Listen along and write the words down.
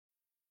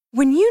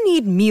When you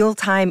need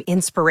mealtime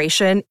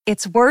inspiration,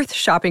 it's worth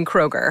shopping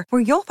Kroger,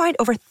 where you'll find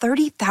over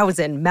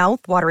 30,000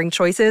 mouth-watering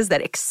choices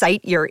that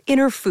excite your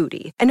inner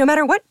foodie. And no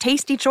matter what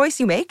tasty choice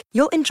you make,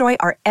 you'll enjoy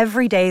our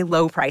everyday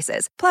low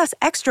prices, plus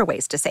extra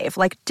ways to save,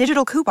 like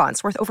digital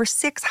coupons worth over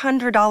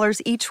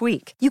 $600 each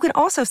week. You can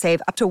also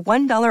save up to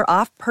 $1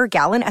 off per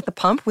gallon at the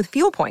pump with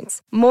fuel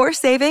points. More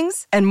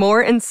savings and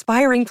more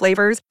inspiring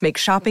flavors make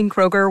shopping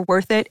Kroger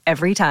worth it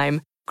every time.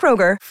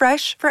 Kroger,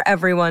 fresh for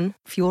everyone.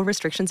 Fuel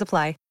restrictions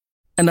apply.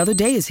 Another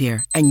day is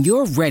here, and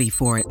you're ready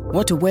for it.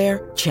 What to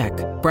wear? Check.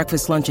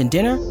 Breakfast, lunch, and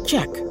dinner?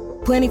 Check.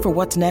 Planning for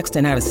what's next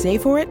and how to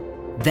save for it?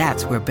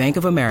 That's where Bank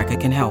of America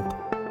can help.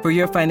 For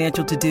your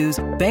financial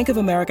to-dos, Bank of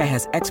America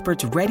has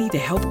experts ready to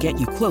help get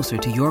you closer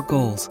to your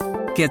goals.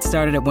 Get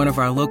started at one of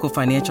our local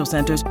financial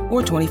centers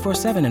or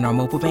 24/7 in our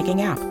mobile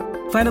banking app.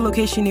 Find a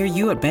location near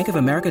you at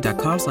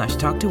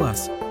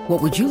bankofamerica.com/talktous.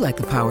 What would you like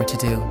the power to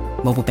do?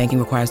 Mobile banking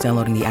requires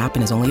downloading the app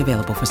and is only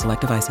available for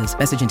select devices.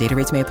 Message and data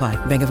rates may apply.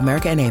 Bank of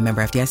America N.A.,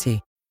 member FDIC.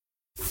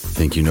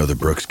 Think you know the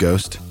Brooks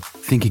Ghost?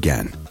 Think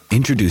again.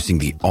 Introducing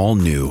the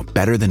all-new,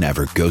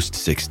 better-than-ever Ghost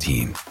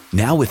 16.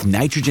 Now with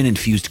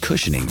nitrogen-infused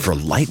cushioning for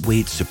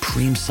lightweight,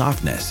 supreme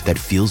softness that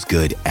feels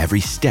good every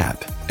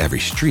step, every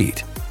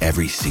street,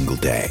 every single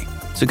day.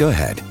 So go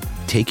ahead,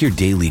 take your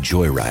daily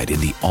joyride in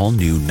the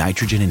all-new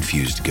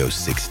nitrogen-infused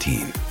Ghost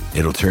 16.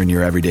 It'll turn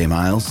your everyday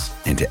miles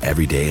into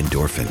everyday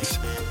endorphins.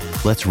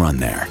 Let's run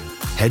there.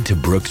 Head to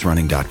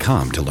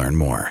brooksrunning.com to learn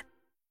more.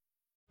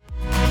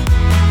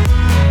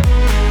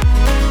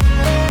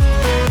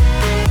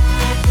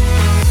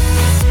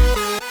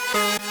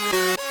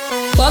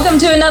 Welcome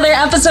to another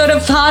episode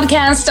of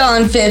Podcast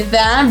on Fifth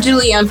Ave.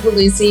 Julianne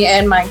Pelusi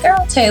and my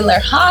girl, Taylor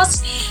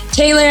Haas.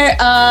 Taylor,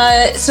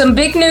 some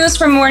big news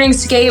from Morning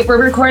Skate.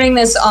 We're recording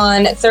this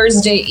on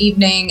Thursday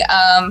evening.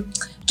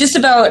 Just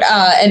about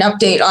an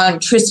update on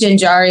Tristan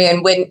Jarry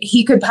and when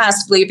he could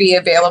possibly be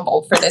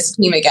available for this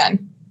team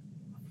again.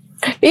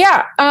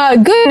 Yeah,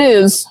 good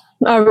news.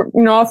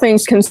 All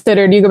things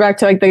considered, you go back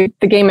to like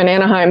the game in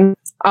Anaheim.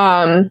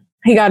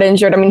 He got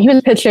injured. I mean, he was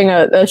pitching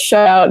a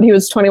shutout. He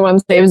was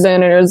 21 saves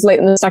in, and it was late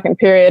in the second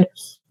period.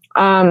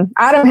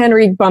 Adam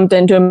Henry bumped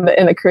into him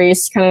in the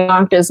crease, kind of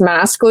knocked his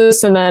mask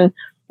loose, and then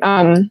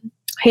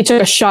he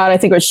took a shot. I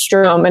think it was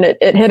Strom, and it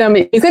hit him.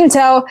 You couldn't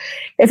tell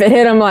if it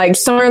hit him like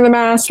somewhere in the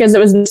mask as it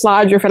was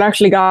dislodged, or if it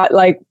actually got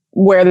like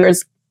where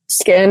there's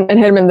skin and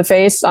hit him in the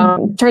face.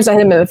 Turns out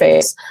hit him in the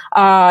face.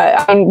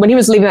 And when he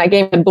was leaving that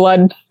game, the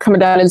blood coming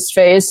down his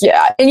face.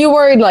 Yeah. And you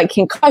worried like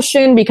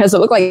concussion because it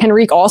looked like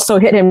Henrique also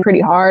hit him pretty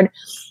hard.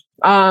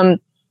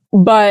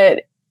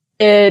 But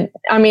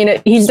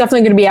he's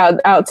definitely going to be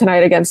out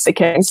tonight against the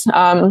Kings.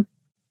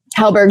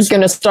 Hellberg's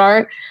going to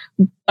start.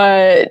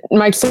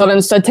 Mike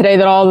Sullivan said today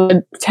that all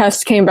the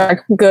tests came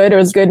back good. It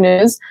was good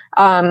news.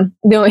 The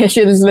only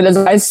issue is that his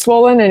eye's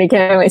swollen and he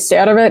can't really stay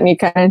out of it, and you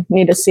kind of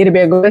need to see to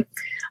be good.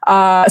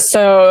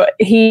 So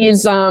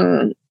he's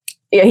going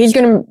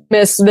to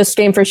miss this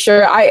game for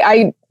sure.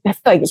 I feel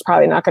like he's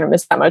probably not going to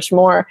miss that much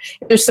more.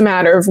 It's just a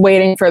matter of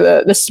waiting for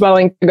the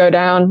swelling to go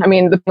down. I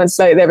mean, the Twins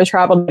say they have a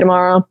travel day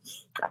tomorrow.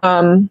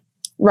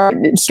 Right,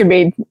 it's going to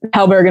be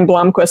Hellberg and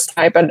Blomqvist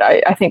tonight, but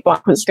I think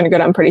Blomqvist is going to go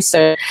down pretty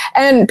soon.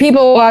 And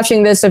people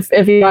watching this, if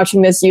you're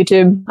watching this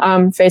YouTube,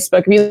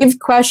 Facebook, if you leave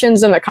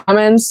questions in the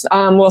comments,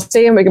 we'll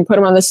see them. We can put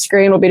them on the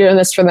screen. We'll be doing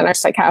this for the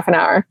next half an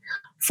hour.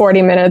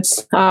 40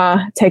 minutes,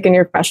 taking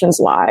your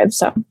questions live.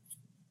 So,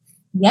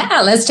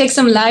 yeah, let's take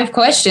some live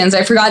questions.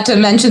 I forgot to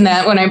mention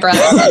that when I brought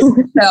it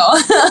in.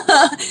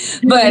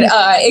 But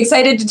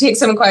excited to take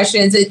some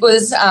questions. It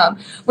was,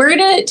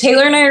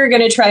 Taylor and I are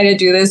going to try to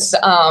do this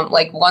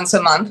like once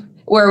a month,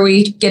 where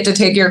we get to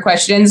take your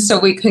questions so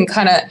we can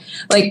kind of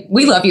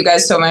we love you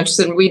guys so much.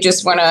 So we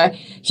just want to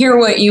hear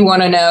what you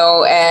want to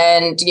know.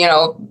 And,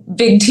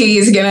 Big T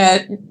is going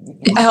to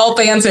help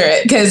answer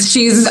it because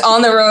she's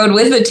on the road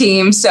with the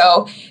team,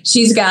 so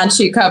she's got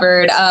you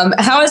covered.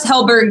 How has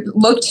Hellberg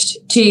looked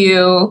to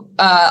you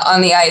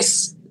on the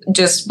ice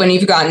just when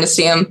you've gotten to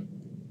see him?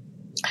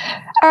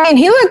 I mean,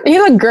 he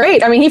looked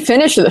great. I mean, he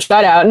finished the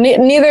shutout.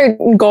 Neither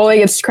goalie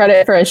gets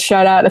credit for a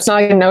shutout. It's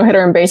not like a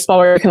no-hitter in baseball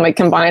where you can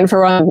combine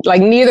for one.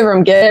 Neither of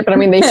them get it, but I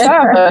mean, they shut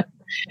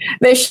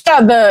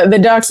out the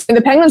Ducks.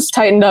 The Penguins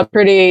tightened up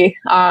pretty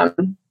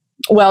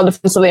well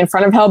defensively in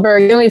front of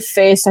Hellberg. He only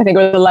faced, I think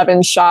it was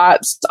 11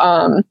 shots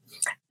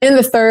in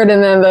the third,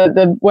 and then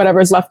the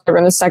whatever's left over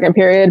in the second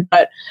period.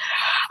 But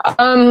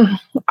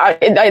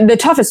the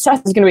toughest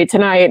test is going to be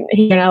tonight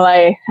here in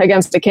LA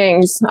against the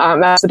Kings.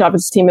 That's the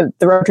toughest team of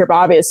the road trip,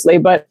 obviously.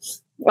 But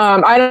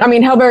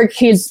Hellberg,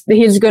 he's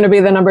going to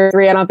be the number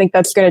 3. I don't think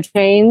that's going to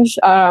change.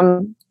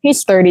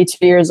 He's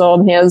 32 years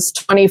old. He has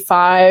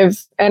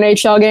 25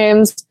 NHL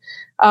games.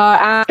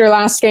 After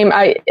last game,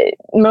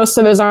 most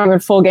of those aren't even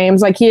full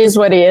games. He is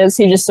what he is.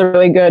 He's just a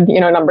really good,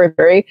 number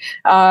 3.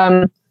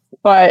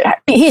 But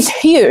he's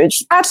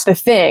huge. That's the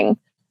thing.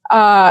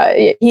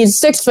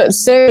 He's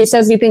 6'6". He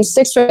says he thinks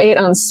 6'8"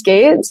 on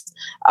skates.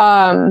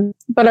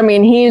 But I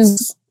mean,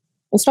 he's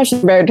especially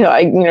compared to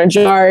like,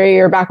 Jari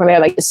or back when they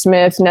had like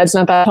Smith. Ned's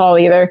not that tall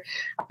either.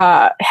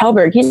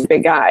 Hellberg, he's a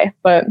big guy,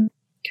 but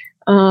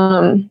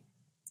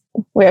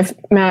we have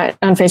Matt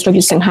on Facebook.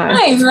 He's saying hi.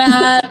 Hi,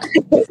 Matt.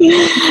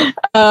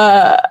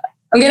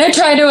 I'm going to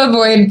try to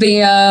avoid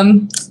the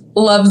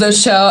love the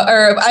show,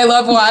 or I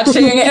love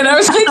watching. And I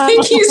was like,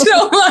 thank you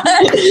so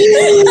much.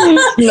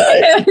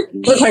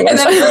 And then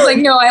I was like,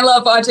 no, I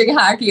love watching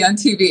hockey on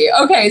TV.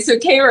 Okay, so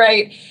Kay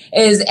Wright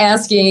is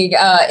asking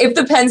if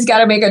the Pens got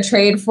to make a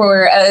trade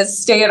for a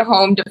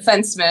stay-at-home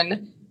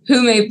defenseman,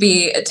 who may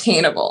be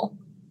attainable?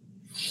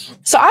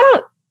 So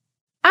I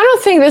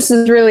don't think this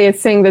is really a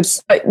thing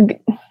that's. I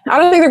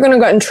don't think they're going to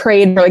go out and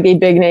trade for like a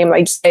big name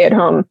like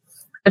stay-at-home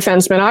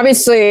defenseman.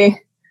 Obviously,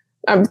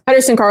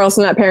 Pettersson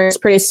Carlson, that pairing is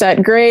pretty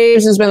set.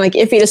 Graves has been like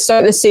iffy to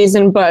start the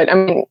season, but I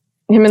mean,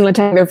 him and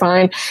Letang, they're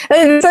fine.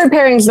 And the third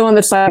pairing is the one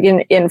that's like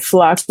in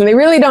flux, and they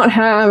really don't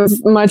have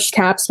much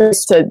cap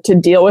space to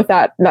deal with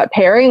that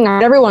pairing.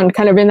 Not everyone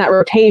kind of in that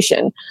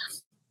rotation.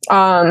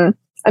 And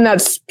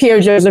that's Pierre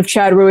Joseph,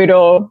 Chad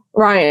Ruhwedel,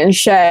 Ryan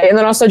Shea, and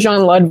then also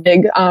John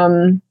Ludwig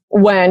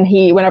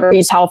whenever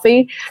he's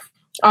healthy.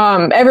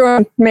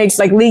 Everyone makes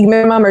like league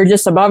minimum or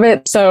just above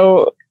it.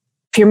 So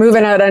if you're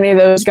moving out any of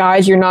those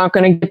guys, you're not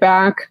going to get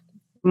back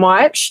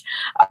much.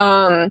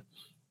 I'd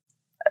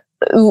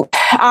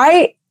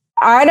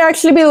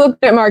actually be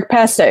looking at Mark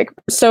Pysyk.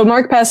 So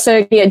Mark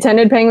Pysyk, he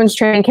attended Penguins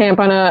training camp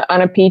on a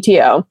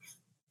PTO.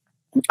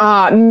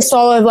 Missed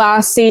all of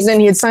last season.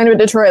 He had signed with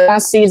Detroit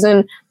last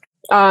season.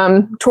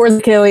 Towards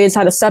Achilles,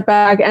 had a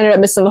setback, ended up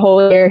missing the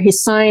whole year. He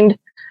signed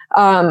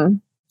PTO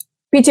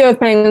with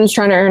Penguins,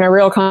 trying to earn a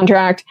real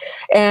contract,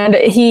 and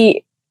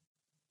he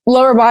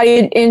lower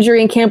body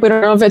injury in camp. We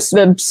don't know if it's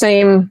the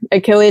same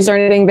Achilles or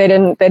anything. They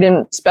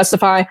didn't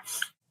specify.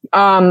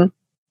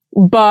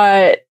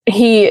 But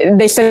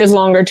they said it was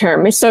longer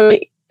term. So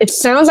it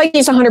sounds like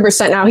he's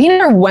 100% now. He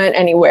never went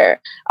anywhere.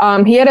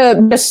 He had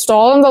a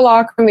stall in the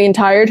locker room the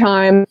entire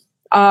time.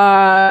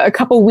 A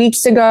couple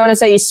weeks ago, I want to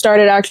say he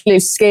started actually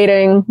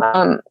skating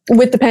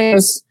with the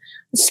Penguins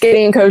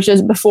skating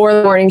coaches before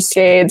the morning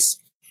skates.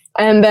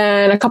 And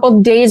then a couple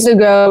of days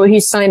ago, he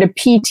signed a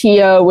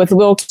PTO with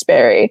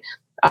Wilkes-Barre.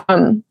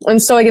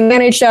 And so like in the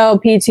NHL,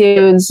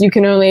 PTOs, you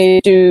can only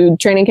do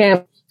training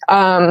camp.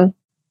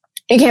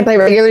 You can't play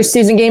regular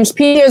season games.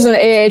 PTOs in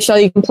the AHL,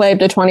 you can play up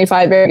to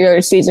 25 regular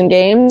season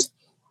games.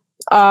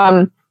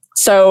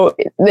 So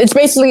it's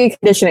basically a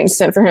conditioning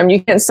stint for him.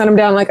 You can't send him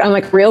down like on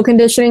like real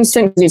conditioning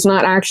stint because he's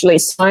not actually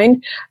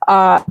signed.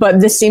 But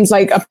this seems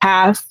like a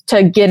path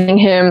to getting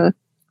him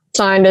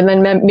signed and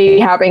then maybe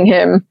having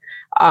him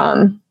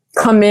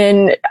come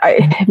in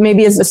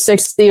maybe as a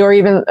 60 or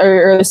even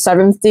or the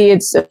 70.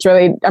 It's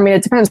really, I mean,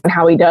 it depends on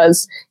how he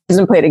does. He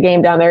hasn't played a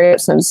game down there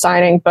yet since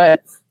signing,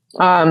 but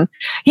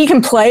he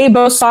can play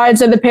both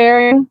sides of the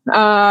pairing.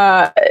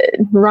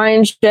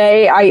 Ryan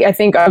Shea, I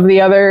think of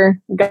the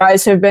other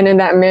guys who have been in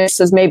that mix,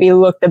 has maybe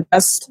looked the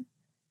best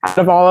out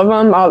of all of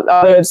them.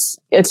 Although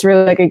it's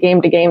really like a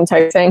game to game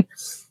type thing.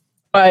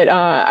 But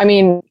I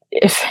mean,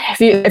 if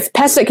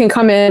Pysyk can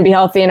come in and be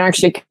healthy and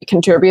actually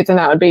contribute, then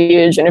that would be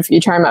huge. And if you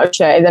try him out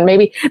Shea, then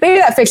maybe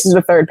that fixes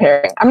the third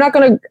pairing. I'm not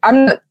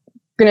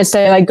gonna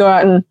say like go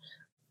out and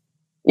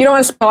you don't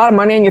want to spend a lot of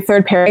money on your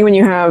third pairing when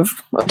you have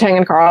Letang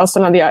and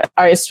Carlson on the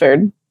ice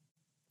for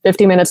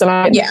 50 minutes a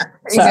night. Yeah,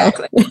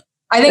 exactly. So,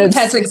 I think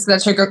Pysyk's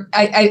such a good.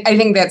 I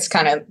think that's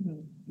kind of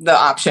the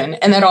option,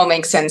 and that all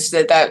makes sense.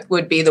 That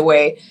would be the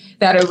way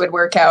that it would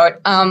work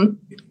out.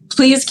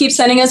 Please keep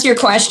sending us your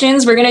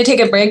questions. We're going to take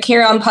a break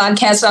here on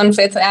Podcast on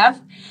Fifth Ave.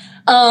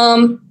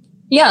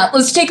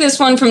 Let's take this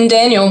one from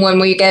Daniel when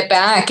we get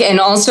back. And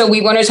also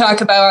we want to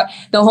talk about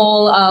the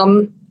whole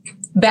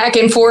back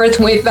and forth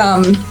with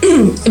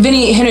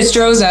Vinny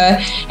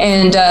Hinostroza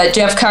and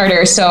Jeff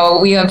Carter. So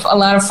we have a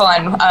lot of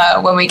fun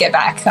when we get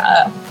back.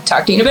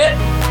 Talk to you in a bit.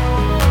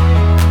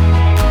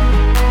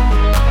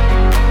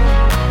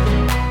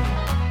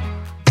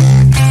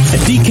 At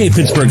DK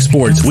Pittsburgh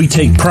Sports, we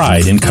take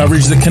pride in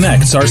coverage that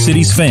connects our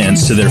city's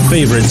fans to their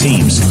favorite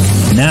teams.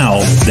 Now,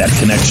 that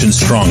connection's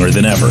stronger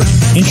than ever.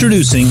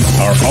 Introducing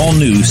our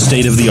all-new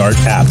state-of-the-art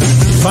app.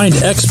 Find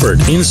expert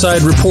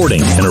inside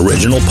reporting and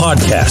original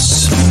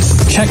podcasts.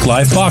 Check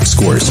live box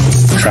scores.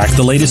 Track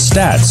the latest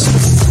stats.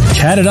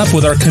 Chat it up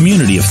with our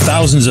community of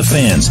thousands of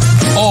fans,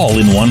 all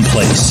in one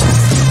place.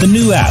 The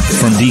new app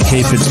from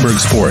DK Pittsburgh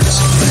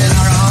Sports.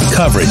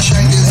 Coverage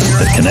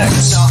that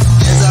connects.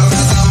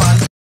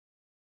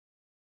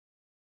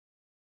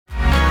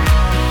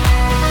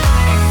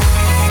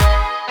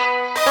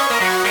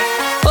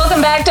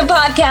 Back to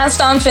Podcast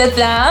on Fifth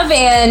Ave,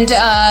 and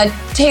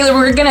Taylor,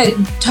 we're going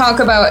to talk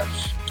about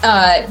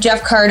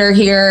Jeff Carter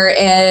here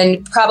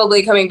and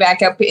probably coming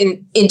back up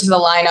into the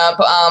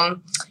lineup.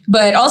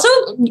 But also,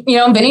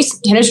 Vinny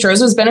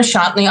Hinostroza has been a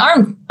shot in the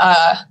arm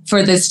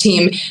for this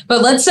team.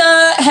 But let's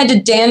head to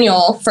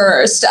Daniel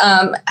first.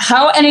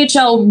 How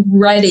NHL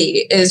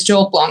ready is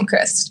Joel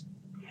Blomqvist?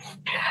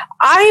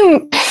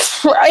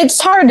 It's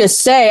hard to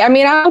say. I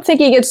mean, I don't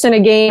think he gets in a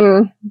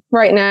game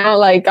right now,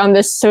 like on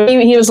this. So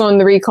he was on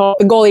the recall,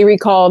 the goalie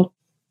recalled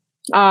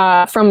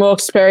from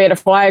Wilkes-Barre to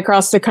fly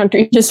across the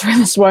country just for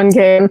this one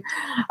game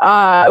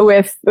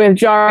with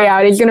Jari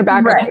out. He's going to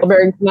back up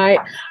Hellberg tonight.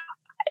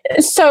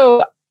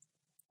 So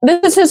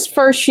this is his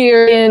first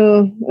year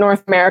in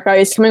North America.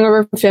 He's coming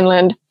over from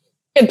Finland.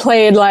 He had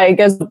played like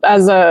as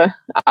a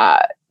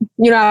a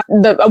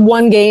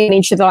one game in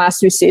each of the last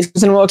 2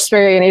 seasons in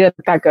Wilkes-Barre, and he didn't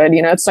look that good.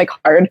 It's like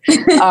hard.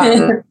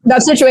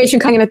 That situation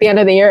coming in at the end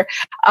of the year.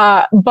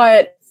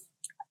 But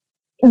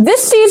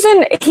this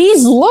season,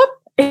 he's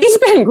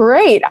been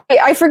great.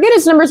 I forget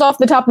his numbers off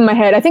the top of my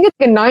head. I think it's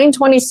like a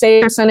 920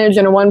 save percentage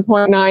and a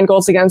 1.9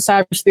 goals against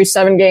average through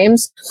 7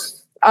 games.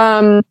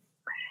 Coming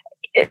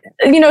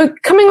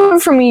over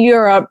from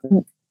Europe,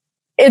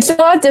 it's a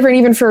lot different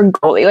even for a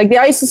goalie. Like the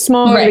ice is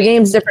smaller, the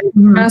game's different,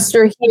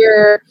 faster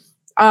here.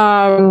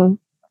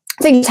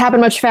 Things happen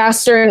much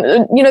faster. And,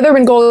 there have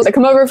been goalies that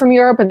come over from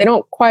Europe and they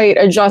don't quite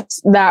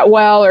adjust that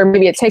well, or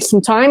maybe it takes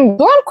some time.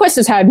 Blomqvist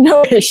has had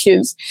no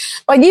issues.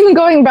 Like even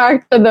going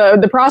back to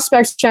the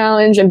Prospects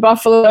Challenge in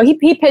Buffalo,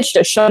 he pitched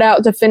a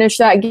shutout to finish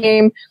that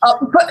game.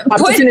 Put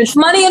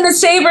money in the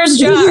Sabres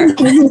jar.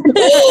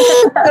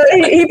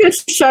 He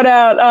pitched a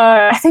shutout.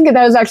 I think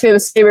that was actually the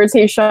Sabres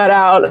he shut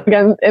out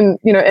again in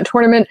a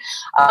tournament.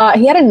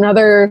 He had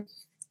another.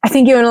 I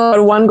think he only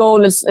allowed 1 goal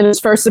in his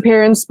first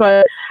appearance,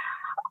 but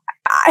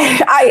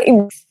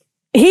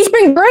he's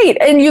been great.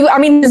 And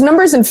his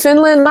numbers in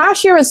Finland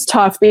last year was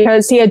tough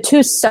because he had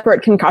 2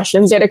 separate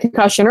concussions. He had a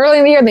concussion early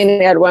in the year, then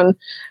he had one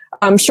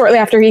shortly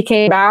after he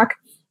came back.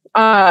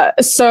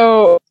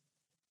 So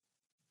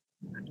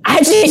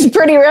I think he's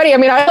pretty ready.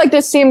 I'd like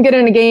to see him get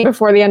in a game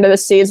before the end of the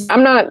season.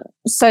 I'm not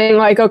saying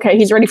like, okay,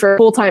 he's ready for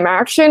full-time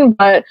action,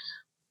 but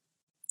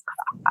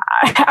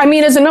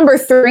as a number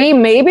 3,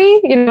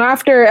 maybe,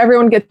 after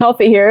everyone gets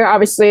healthy here.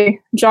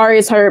 Obviously, Jari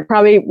is hurt.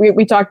 Probably,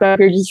 we talked about if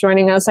you're just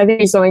joining us. I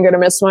think he's only going to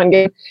miss 1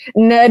 game.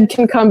 Ned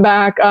can come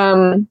back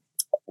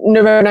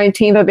November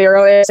 19th at the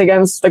earliest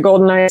against the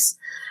Golden Knights.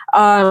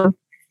 And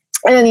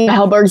then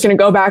Hellberg's going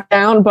to go back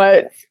down.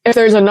 But if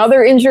there's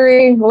another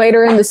injury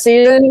later in the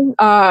season,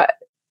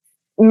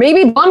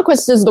 maybe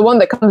Blomqvist is the one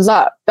that comes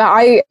up.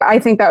 I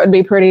think that would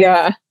be pretty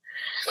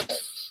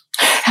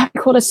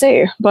cool to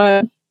see.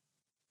 But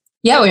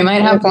yeah, we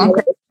might have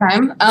Blomqvist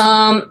time.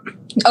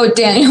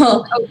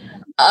 Daniel.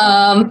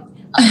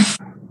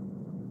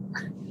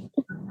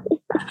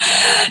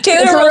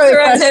 Taylor rolls her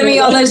eyes at me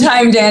all the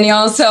time,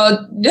 Daniel.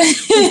 So,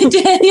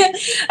 Daniel,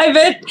 I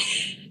bet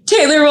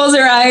Taylor rolls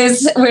her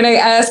eyes when I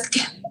ask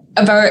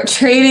about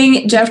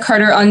trading Jeff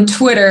Carter on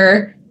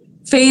Twitter.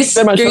 Face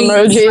so much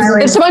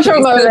emojis. It's so much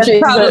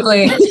emojis.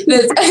 Probably. I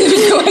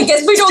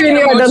guess we don't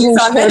get emojis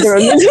on this.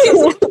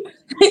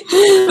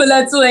 But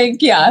that's like,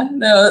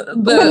 the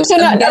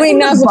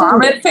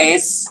vomit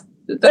face.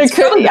 It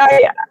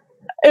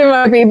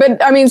might be, but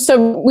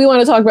so we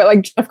want to talk about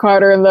like Jeff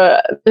Carter and the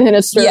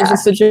Hinnistrom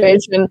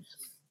situation.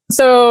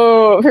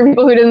 So for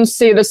people who didn't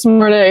see this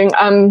morning,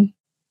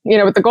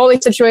 with the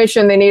goalie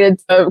situation, they needed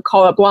to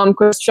call up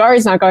Blomqvist.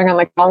 Jari's not going on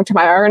like long-term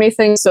IR or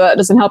anything, so that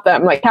doesn't help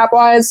them like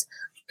cap-wise.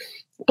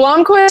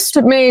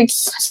 Blomqvist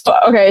makes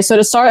so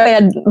to start, they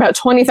had about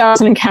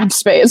 20,000 in cap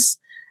space.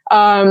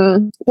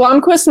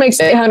 Blomqvist makes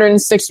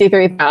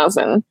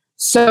 863,000.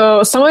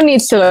 So someone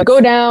needs to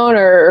go down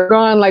or go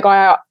on like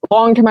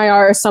long-term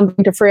IR or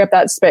something to free up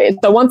that space.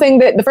 So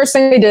the first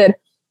thing they did,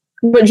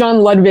 put John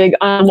Ludwig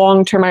on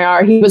long-term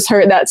IR. He was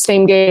hurt that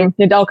same game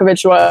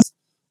Nedeljkovic was.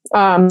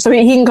 So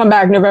he can come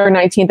back November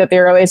 19th at the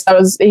earliest.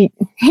 He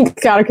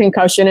got a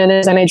concussion in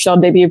his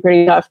NHL debut,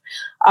 pretty tough.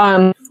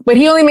 But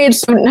he only made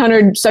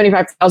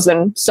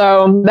 775,000.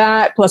 So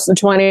that plus the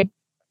 20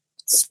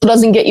 still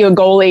doesn't get you a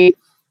goalie.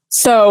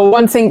 So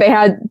one thing they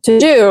had to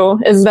do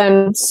is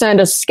then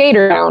send a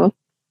skater down,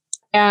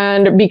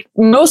 and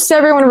most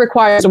everyone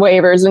requires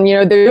waivers, and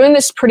they're doing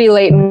this pretty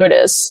late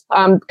notice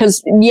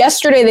because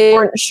yesterday they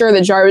weren't sure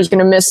that Jari was going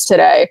to miss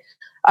today,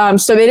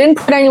 so they didn't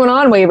put anyone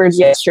on waivers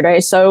yesterday.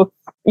 So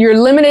you're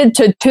limited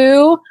to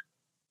 2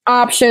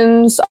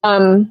 options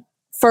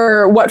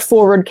for what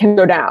forward can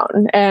go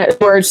down,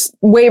 or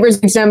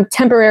waivers exempt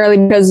temporarily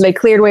because they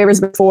cleared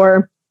waivers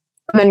before.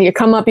 And then you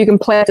come up, you can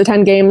play up to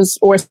 10 games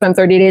or spend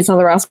 30 days on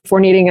the roster before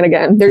needing it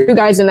again. There are 2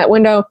 guys in that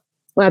window.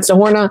 That's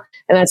Zahorna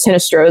and that's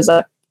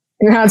Hinnistrom.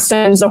 You're going to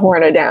send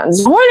Zahorna down.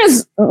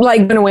 Zahorna's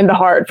like going to win the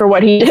heart for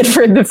what he did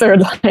for the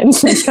third line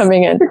since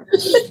coming in.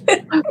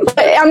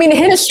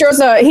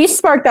 Hinnistrom, he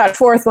sparked that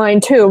 4th line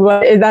too.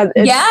 But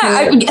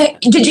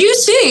did you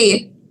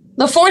see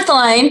the 4th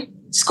line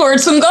scored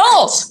some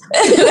goals?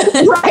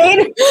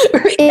 Right?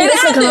 In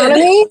this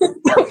economy?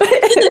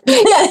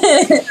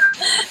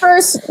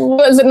 First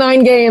was it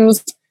 9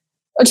 games.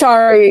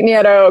 Achari,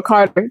 Nieto,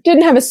 Carter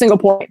didn't have a single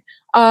point.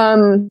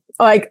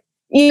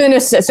 Even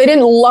assists. They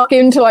didn't luck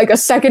into like a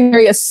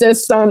secondary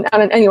assist on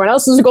anyone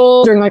else's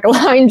goal during like a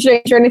line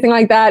change or anything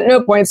like that.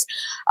 No points.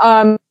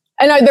 And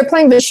they're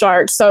playing the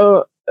Sharks,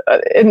 so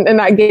in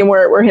that game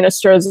where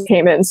Hinostroza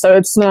came in. So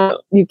it's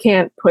not, you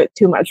can't put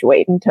too much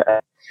weight into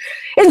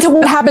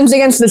what happens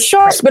against the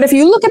Sharks. But if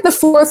you look at the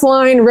fourth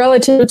line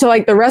relative to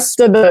like the rest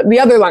of the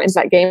other lines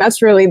that game,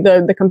 that's really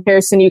the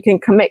comparison you can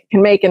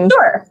make. And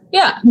sure,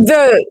 yeah.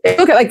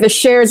 Look at like the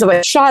shares of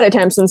like shot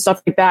attempts and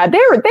stuff like that. They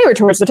were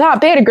towards the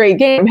top. They had a great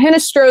game.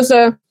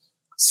 Hinostroza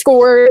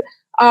scored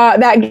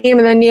that game,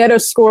 and then Nieto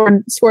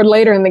scored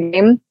later in the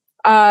game.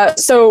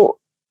 So,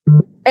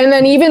 and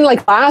then even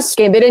like last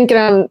game, they didn't get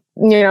on.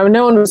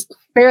 No one was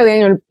barely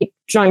anyone beat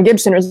John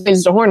Gibson or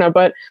Zohorna,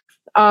 but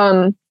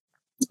Hinostroza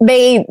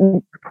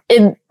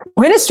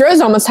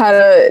almost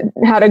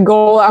had a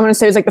goal. I'm going to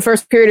say it was like the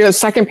first period or the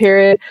second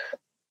period.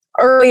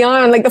 Early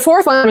on, like the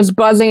fourth line was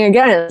buzzing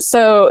again.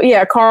 So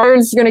yeah,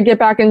 Carter's going to get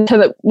back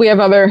into we have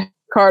other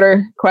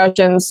Carter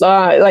questions.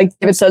 Like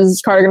David says,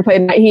 is Carter going to play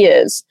tonight? He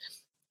is,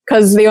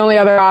 because the only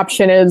other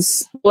option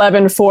is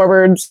 11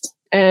 forwards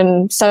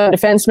and 7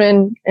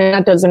 defensemen, and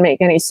that doesn't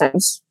make any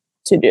sense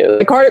to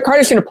do.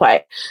 Carter's going to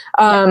play.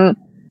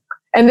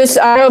 And this,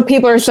 I know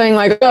people are saying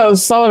like, oh,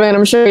 Sullivan,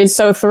 I'm sure he's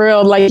so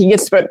thrilled, like he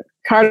gets to put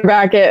Carter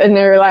back in, and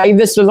they're like,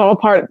 this was all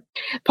part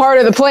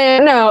of the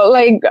plan. No,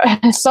 like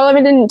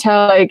Sullivan didn't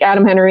tell like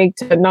Adam Henrique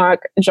to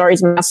knock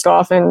Jari's mask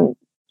off, and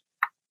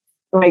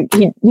like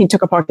he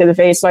took a puck to the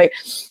face. Like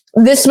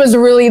this was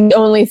really the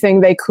only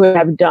thing they could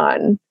have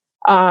done,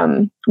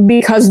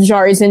 because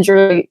Jari's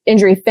injury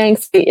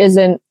thankfully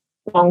isn't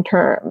long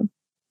term.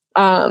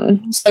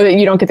 So that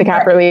you don't get the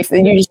cap relief,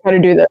 you just got to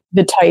do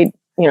the tight,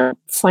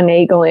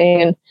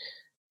 finagling. And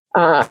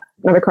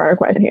another Carter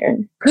question here.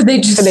 Could they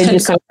just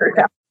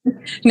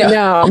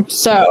No.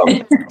 So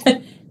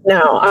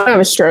no, I don't have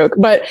a stroke.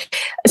 But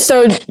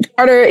so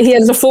Carter, he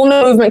has a full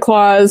no movement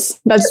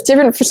clause. That's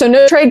different. So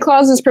no trade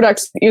clauses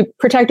protect you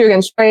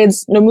against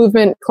trades. No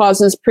movement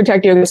clauses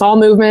protect you against all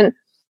movement.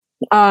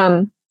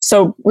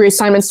 So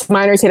reassignments to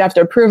minors, he'd have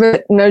to approve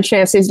it. No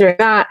chance he's doing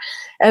that.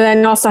 And then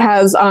he also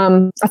has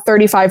a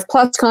 35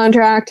 plus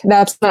contract.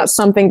 That's not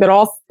something that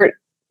all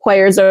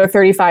players over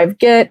 35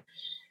 get.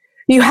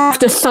 You have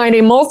to sign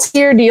a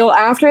multi-year deal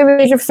after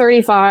the age of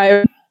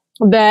 35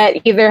 that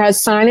either has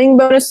signing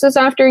bonuses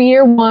after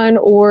year 1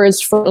 or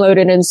is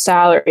front-loaded in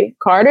salary.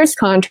 Carter's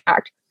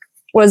contract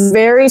was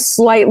very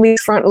slightly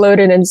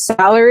front-loaded in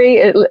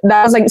salary.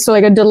 That was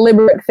like a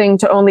deliberate thing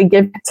to only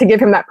give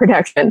him that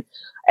protection.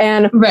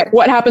 And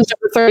what happens to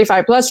the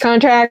 35 plus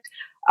contract?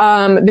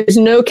 There's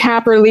no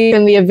cap relief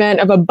in the event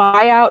of a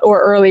buyout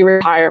or early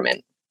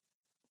retirement.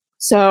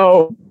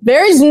 So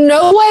there is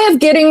no way of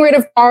getting rid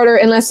of Carter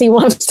unless he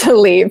wants to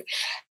leave,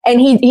 and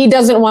he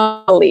doesn't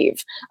want to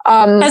leave.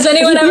 Has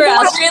anyone ever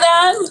asked you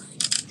that?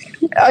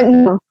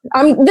 No.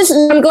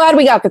 I'm glad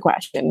we got the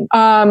question.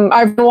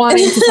 I've been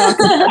wanting to talk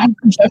about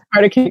Jeff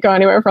Carter, can't go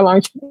anywhere for a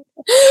long time.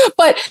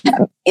 But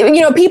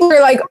people are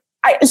like,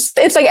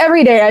 it's like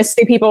every day I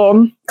see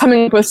people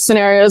coming up with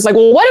scenarios like,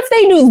 well, what if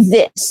they do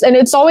this? And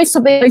it's always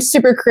something like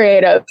super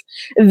creative.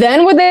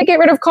 Then would they get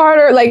rid of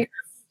Carter? Like,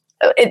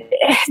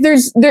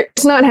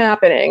 it's not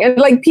happening. And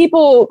like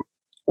people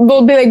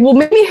will be like, well,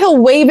 maybe he'll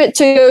waive it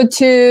to go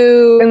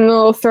to, and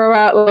they'll throw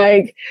out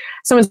like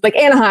someone's like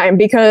Anaheim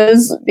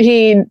because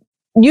he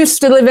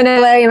used to live in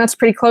LA and that's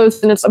pretty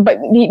close. And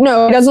he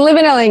doesn't live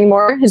in LA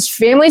anymore. His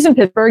family's in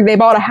Pittsburgh. They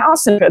bought a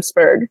house in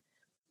Pittsburgh.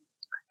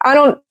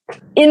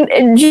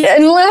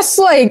 Unless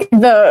like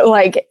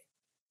the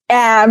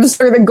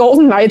Avs or the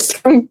Golden Knights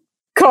come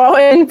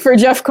calling for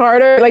Jeff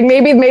Carter, like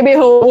maybe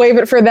he'll waive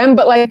it for them,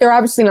 but like they're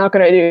obviously not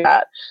going to do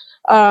that.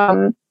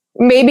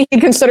 Maybe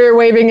he'd consider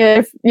waiving it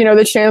if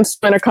the chance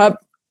to win a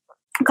cup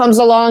comes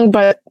along,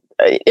 but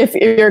if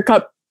you're a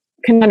cup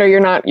contender,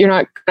 you're not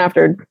going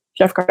after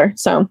Jeff Carter.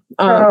 So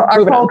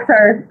our folks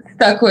are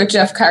stuck with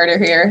Jeff Carter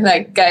here.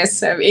 Like,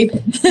 guys, I mean,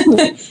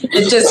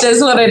 it just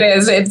is what it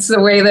is. It's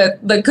the way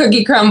that the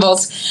cookie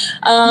crumbles.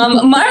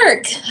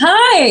 Mark,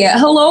 hi.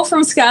 Hello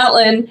from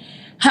Scotland.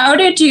 How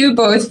did you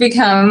both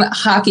become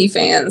hockey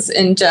fans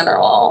in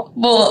general?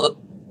 Well,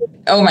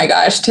 oh my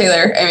gosh,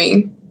 Taylor, I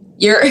mean,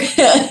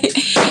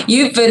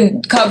 you've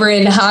been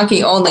covering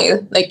hockey only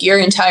like your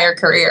entire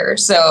career.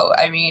 So,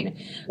 I mean,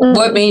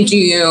 what made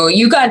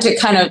you got to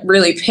kind of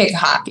really pick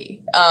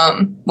hockey?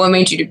 What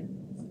made you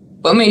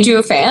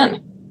a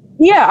fan?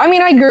 Yeah, I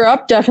mean, I grew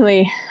up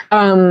definitely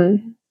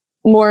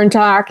more into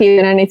hockey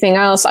than anything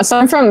else. So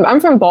I'm from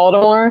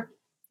Baltimore.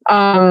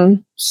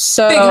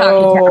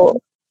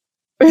 So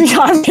big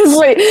hockey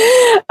obviously,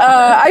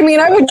 I mean,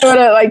 I would go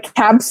to like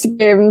Caps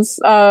games,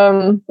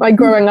 like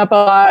growing up a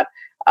lot.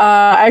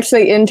 I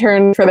actually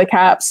interned for the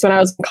Caps when I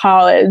was in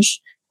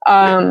college.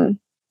 But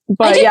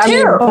I did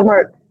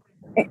too.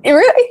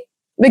 Really?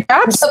 The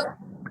Caps?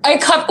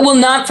 Well,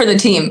 not for the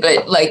team,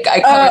 but like I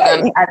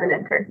covered them as an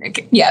intern.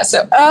 Yeah.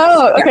 So.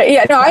 Oh, okay.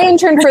 Yeah. No, I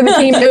interned for the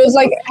team. It was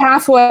like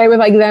halfway with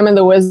like them and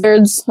the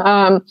Wizards.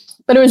 But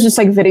it was just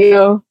like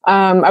video.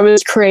 I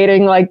was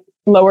creating like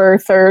lower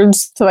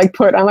thirds to like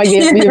put on like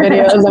YouTube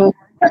videos, and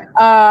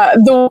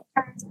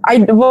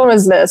what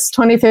was this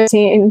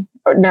 2015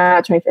 or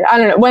not 25th, I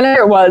don't know,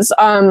 whenever it was.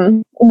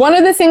 One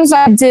of the things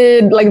I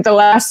did, like the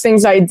last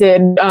things I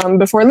did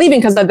before leaving,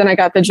 because then I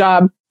got the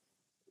job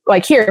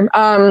like here,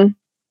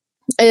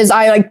 is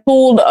I like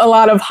pulled a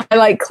lot of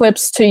highlight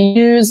clips to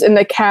use in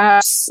the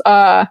Cavs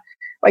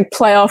like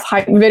playoff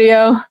hype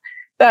video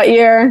that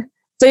year.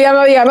 So yeah,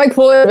 I'm like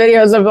pulling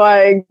videos of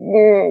like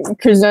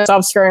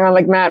Kuznetsov scoring on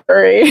like Matt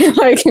Murray.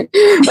 like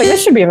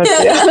this should be in the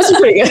video. This is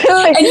pretty good.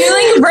 And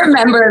you like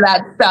remember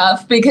that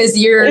stuff because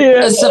you're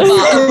a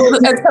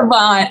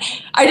savant.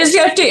 I just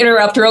have to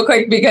interrupt real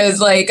quick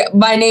because like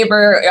my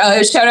neighbor,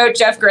 shout out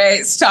Jeff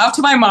Gray, stopped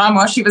my mom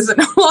while she was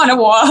on a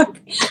walk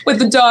with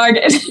the dog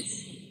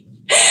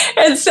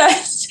and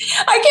says,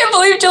 I can't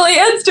believe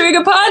Julianne's doing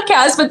a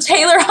podcast with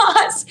Taylor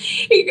Haas.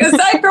 Because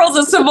that girl's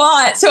a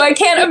savant. So I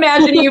can't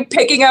imagine you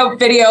picking out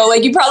video.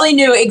 Like you probably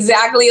knew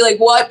exactly like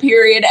what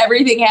period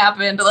everything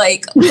happened.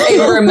 Like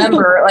you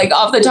remember like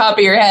off the top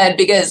of your head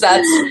because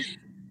that's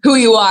who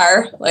you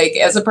are like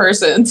as a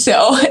person.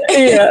 So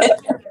yeah.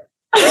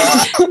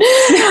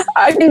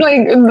 I think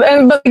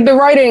but the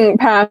writing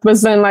path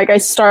was then like I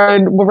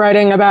started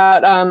writing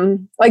about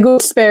like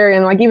Wilkes-Barre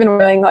and like even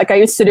Wheeling. Like I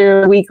used to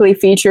do weekly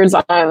features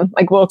on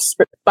like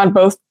on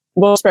both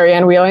Wilkes-Barre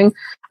and Wheeling.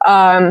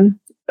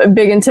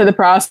 Big into the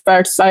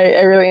prospects.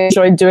 I really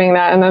enjoyed doing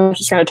that, and then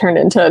just kind of turned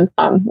into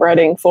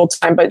writing full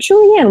time. But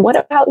Julianne, what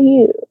about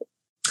you?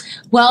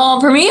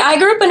 Well, for me, I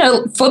grew up in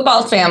a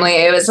football family.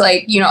 It was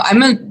like,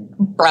 I'm a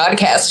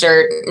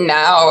broadcaster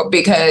now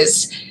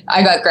because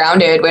I got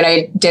grounded when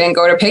I didn't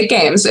go to Pitt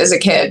games as a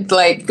kid.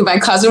 Like my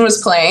cousin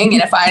was playing,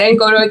 and if I didn't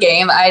go to a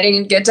game, I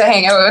didn't get to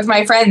hang out with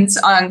my friends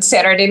on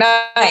Saturday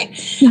night.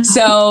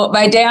 So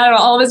my dad,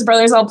 all of his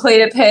brothers all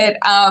played at Pitt.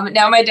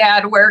 Now my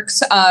dad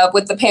works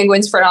with the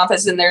Penguins front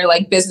office in their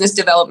like business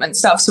development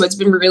stuff. So it's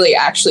been really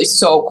actually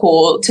so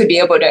cool to be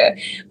able to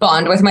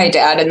bond with my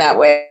dad in that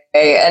way.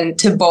 And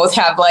to both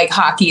have like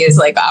hockey is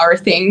like our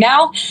thing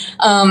now.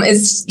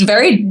 It's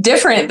very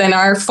different than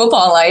our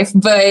football life.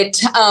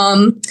 But,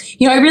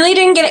 I really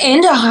didn't get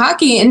into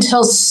hockey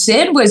until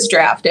Sid was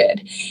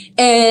drafted.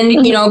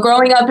 And,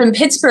 growing up in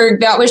Pittsburgh,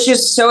 that was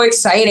just so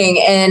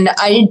exciting. And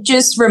I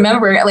just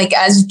remember like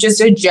as just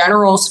a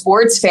general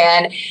sports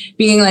fan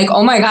being like,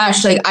 oh my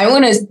gosh, like I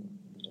want to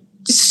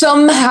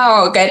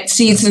somehow get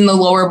seats in the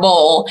lower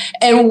bowl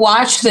and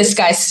watch this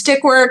guy's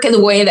stick work and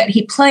the way that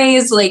he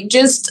plays, like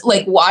just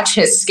like watch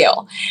his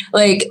skill,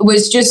 like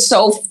was just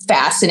so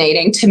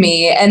fascinating to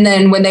me. And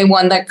then when they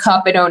won the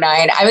cup in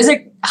 2009, I was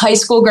at high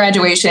school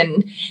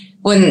graduation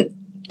when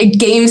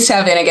Game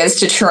 7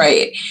 against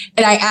Detroit.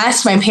 And I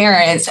asked my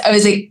parents, I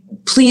was like,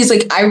 please,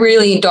 like, I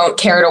really don't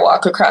care to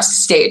walk across the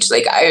stage.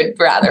 Like, I would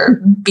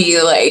rather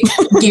be like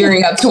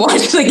gearing up to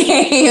watch the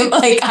game.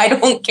 Like, I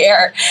don't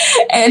care.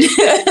 And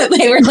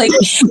they were like,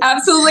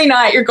 absolutely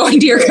not. You're going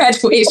to your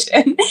graduation.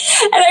 And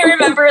I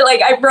remember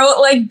like, I wrote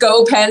like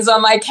go pens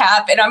on my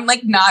cap, and I'm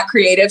like not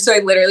creative. So I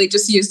literally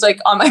just used like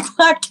on my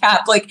black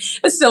cap, like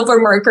a silver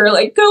marker,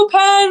 like go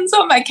pens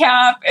on my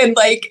cap, and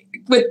like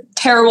with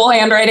terrible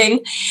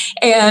handwriting.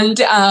 And,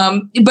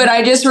 but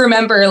I just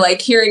remember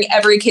like hearing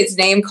every kid's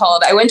name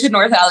called. I went to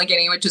North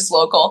Allegheny, which is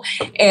local.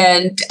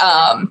 And,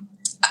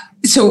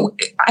 so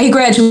I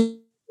graduated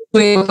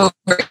with over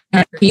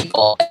 100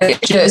 people.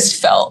 It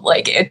just felt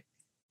like it.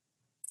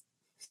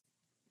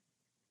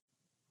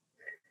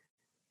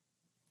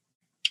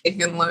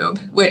 In lube,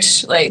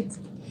 which like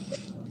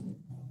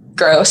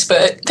gross,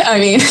 but I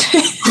mean,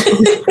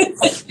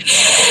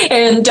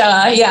 and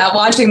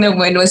watching them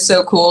win was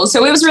so cool.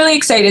 So it was really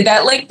excited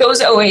that like those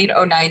 2008,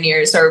 2009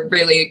 years are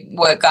really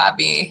what got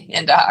me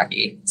into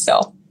hockey.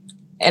 So,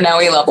 and now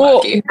we love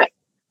hockey.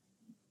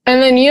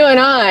 And then you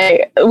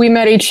and we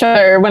met each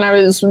other when I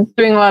was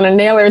doing a lot of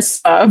Nailers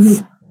stuff.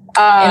 And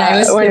I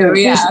was too,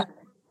 yeah.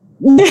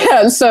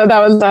 Yeah, so that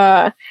was,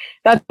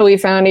 that's how we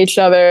found each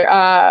other.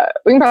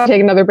 We can probably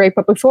take another break,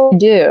 but before we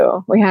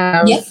do, we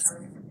have... Yes.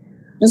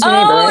 Just a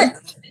neighbor, right?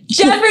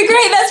 Jeffrey,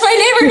 great. That's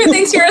my neighbor who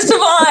thinks you're a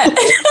savant.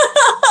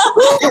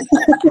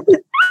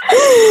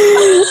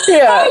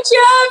 Yeah. Hi,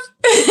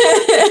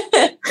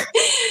 Jeff.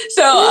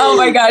 So, oh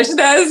my gosh,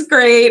 that is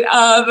great.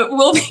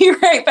 We'll be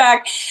right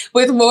back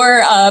with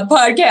more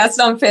podcasts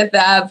on Fifth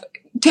Ave.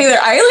 Taylor,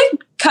 I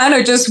like kind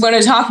of just want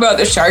to talk about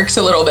the Sharks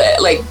a little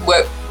bit, like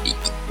what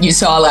you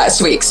saw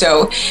last week.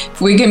 So if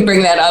we can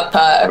bring that up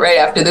right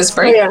after this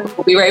break. Yeah.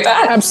 We'll be right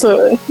back.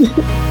 Absolutely.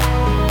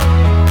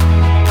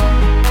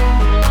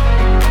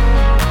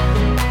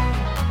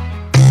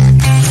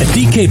 At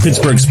DK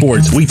Pittsburgh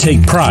Sports, we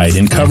take pride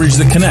in coverage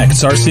that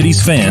connects our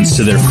city's fans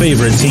to their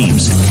favorite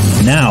teams.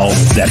 Now,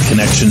 that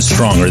connection's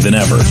stronger than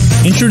ever.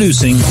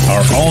 Introducing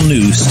our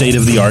all-new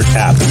state-of-the-art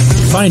app.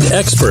 Find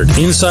expert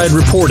inside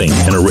reporting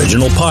and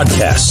original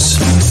podcasts.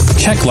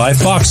 Check live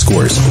box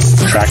scores.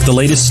 Track the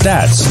latest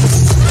stats.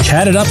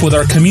 Chat it up with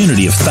our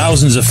community of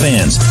thousands of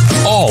fans,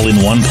 all in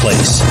one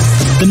place.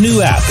 The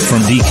new app from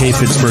DK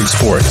Pittsburgh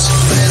Sports.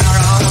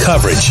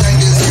 Coverage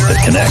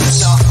that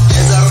connects.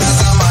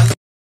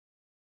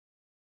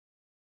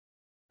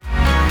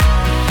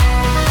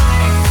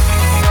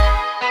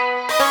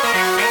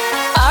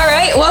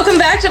 right, welcome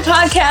back to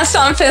Podcast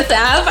on Fifth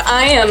Ave.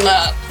 I am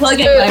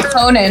plugging my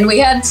phone in. We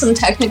had some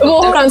technical.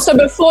 Well, hold on. So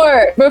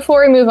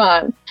before we move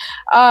on,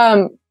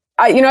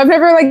 I've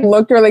never like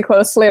looked really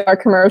closely at our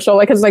commercial,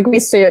 like, cause like we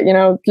see it,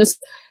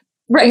 just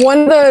right.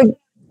 One of the,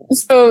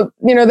 so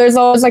there's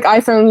always like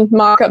iPhone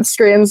mock-up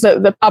screens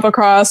that pop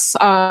across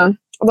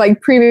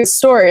like previous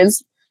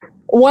stories.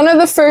 One of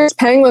the first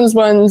Penguins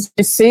ones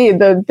you see,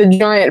 the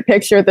giant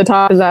picture at the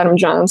top is Adam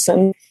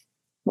Johnson.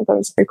 I thought it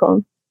was pretty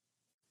cool.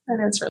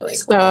 That is really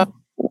cool. So,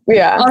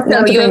 yeah.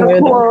 Also, you have a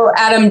cool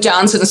Adam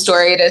Johnson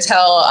story to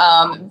tell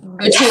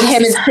between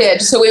him and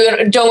Sid, so we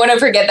don't want to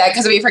forget that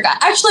because we forgot.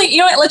 Actually, you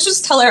know what? Let's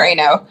just tell it right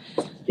now.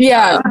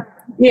 Yeah.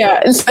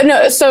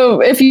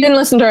 So if you didn't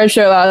listen to our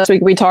show last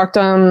week, we talked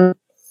about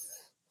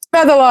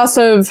the loss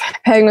of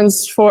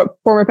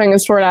former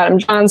Penguins forward Adam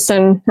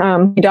Johnson.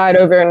 He died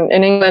over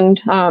in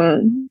England.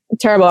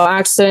 Terrible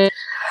accident.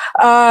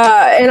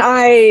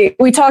 And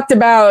we talked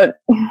about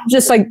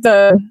just like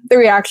the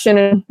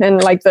reaction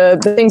and like the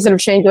things that have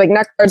changed, like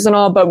neck guards and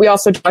all. But we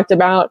also talked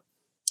about,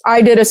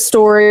 I did a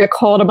story, I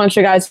called a bunch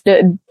of guys who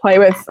did play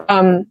with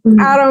Adam,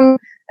 and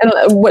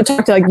what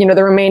talked to like,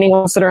 the remaining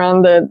ones that are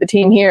on the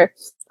team here.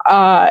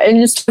 And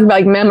just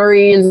like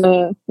memories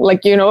and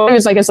like, it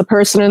was like as a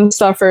person and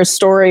stuff for a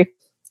story.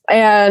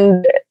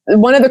 And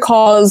one of the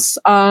calls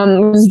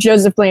was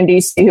Joseph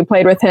Blandisi, who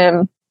played with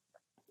him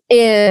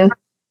in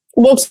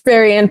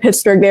Wilkes-Barre and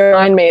Pittsburgh. They were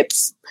line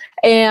mates.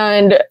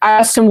 And I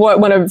asked him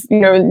what one of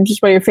your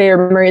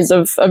favorite memories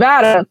of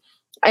Adam.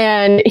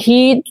 And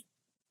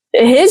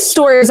his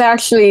story is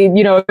actually,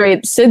 a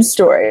great Sid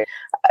story.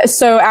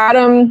 So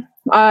Adam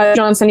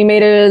Johnson, he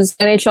made his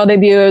NHL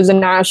debut. It was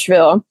in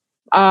Nashville,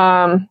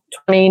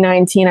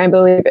 2019, I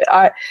believe.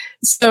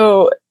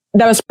 So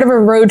that was part of a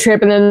road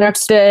trip. And then the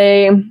next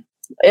day,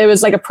 it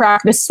was like a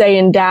practice day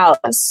in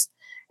Dallas.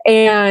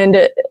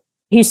 And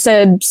he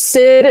said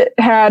Sid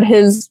had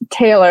his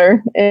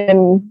tailor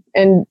in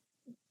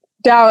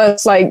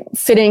Dallas, like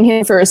fitting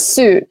him for a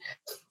suit.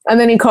 And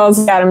then he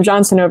calls Adam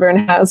Johnson over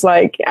and has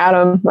like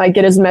Adam like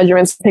get his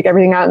measurements, pick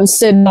everything out. And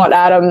Sid bought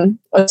Adam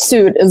a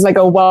suit as like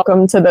a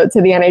welcome to the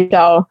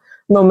NHL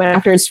moment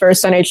after his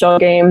first NHL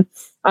game.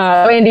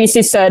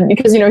 Blandisi said,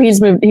 because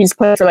he's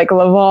played for like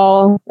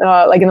Laval,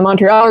 like in the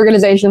Montreal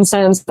organization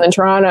since, and then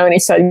Toronto, and he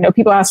said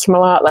people asked him a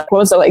lot, like, what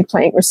was it like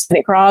playing with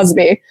Sidney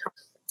Crosby?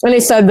 And he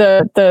said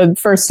the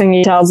first thing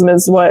he tells him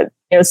is what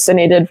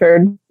Sidney did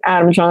for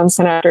Adam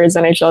Johnson after his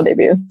NHL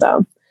debut.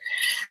 So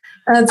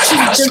that's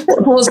just a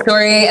cool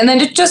story. And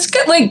then it just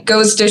like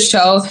goes to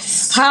show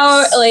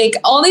how like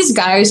all these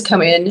guys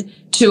come in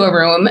to a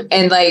room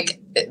and like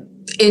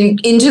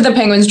into the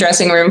Penguins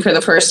dressing room for the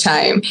first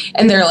time,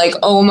 and they're like,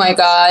 oh my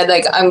God,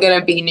 like I'm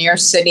gonna be near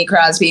Sidney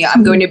Crosby,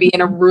 I'm going to be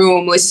in a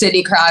room with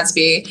Sidney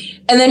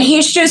Crosby. And then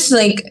he's just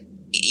like,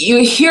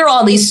 you hear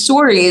all these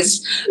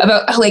stories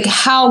about like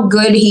how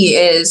good he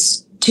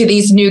is to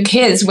these new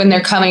kids when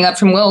they're coming up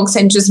from Wilkes,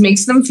 and just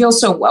makes them feel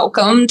so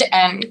welcomed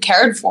and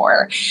cared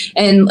for.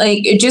 And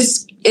like, it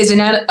just is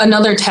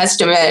another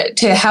testament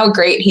to how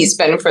great he's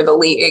been for the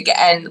league.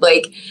 And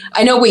like,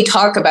 I know we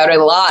talk about it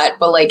a lot,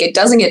 but like, it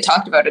doesn't get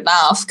talked about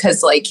enough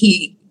because like,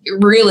 he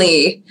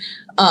really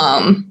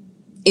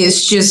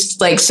is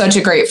just like such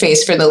a great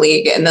face for the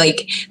league. And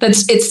like,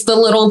 it's the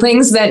little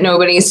things that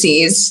nobody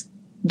sees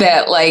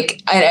that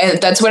like,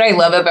 that's what I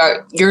love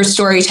about your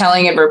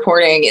storytelling and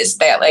reporting, is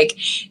that like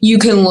you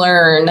can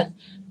learn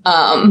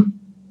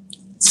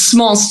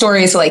small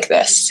stories like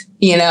this,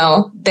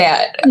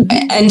 that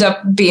end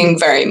up being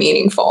very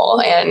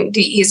meaningful. And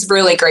he's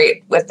really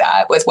great with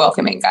that, with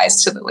welcoming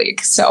guys to the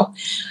league. So,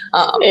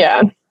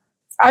 yeah,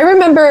 I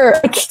remember,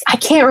 I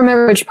can't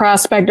remember which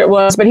prospect it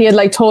was, but he had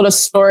like told a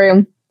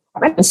story,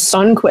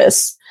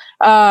 Sundqvist.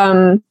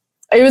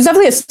 It was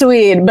definitely a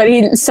Swede, but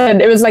he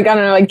said it was like, I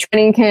don't know, like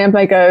training camp,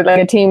 like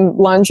a team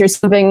lunch or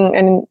something.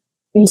 And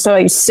he said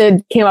like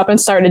Sid came up and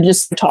started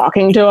just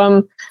talking to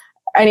him.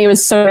 And he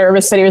was so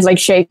nervous that he was like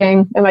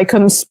shaking and like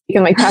couldn't speak.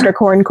 And like Patrick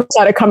Hornquist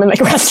had to come and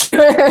like rescue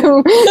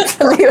him.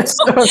 He was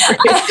so afraid.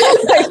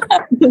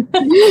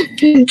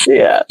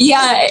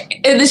 Yeah.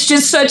 It's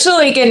just such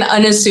like an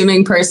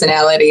unassuming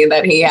personality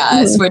that he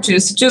has, which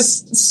is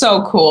just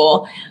so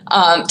cool.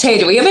 Tay,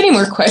 do we have any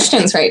more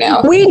questions right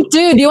now? We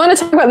do. Do you want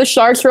to talk about the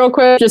Sharks real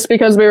quick? Just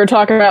because we were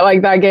talking about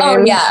like that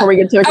game before we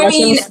get to the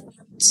questions.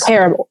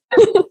 Terrible.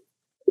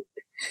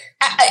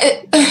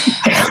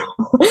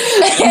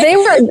 they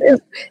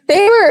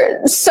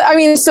were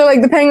so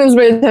like the Penguins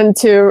would tend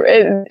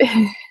to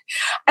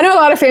I know a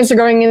lot of fans are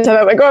going into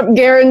that like,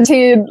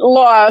 guaranteed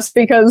loss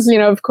because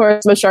of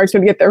course the Sharks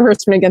would get their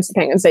first win against the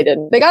Penguins. They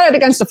didn't. They got it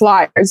against the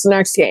Flyers the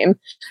next game,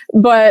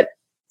 but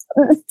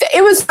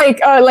it was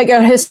like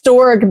a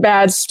historic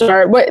bad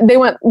start. They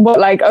went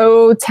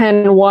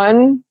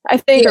 10-1, I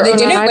think. Yeah, they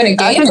didn't win a game.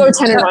 I think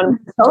 10-1.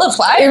 The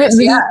Flyers,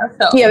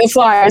 the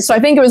Flyers. So I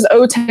think it was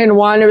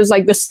 10-1. It was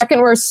like the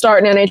second worst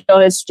start in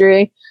NHL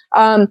history.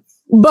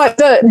 But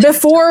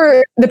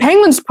before the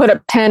Penguins put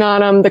up 10 on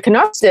them, the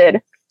Canucks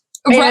did.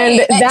 Right.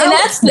 And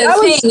that's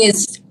the thing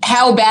is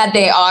how bad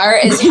they are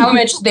is how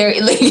much they're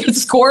like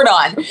scored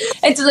on.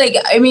 It's like,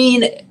 I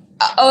mean,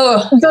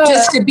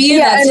 just to be in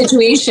that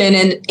situation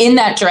and in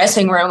that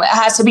dressing room, it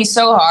has to be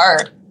so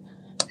hard.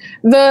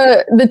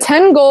 The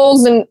 10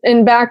 goals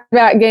in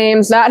back-to-back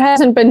games, that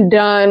hasn't been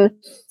done.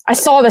 I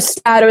saw the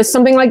stat. It was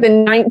something like the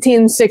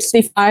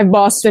 1965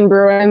 Boston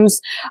Bruins.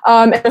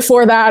 And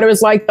before that, it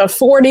was like the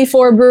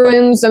 44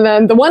 Bruins. And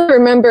then the one I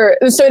remember,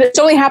 so it's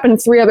only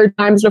happened 3 other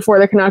times before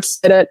the Canucks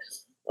did it.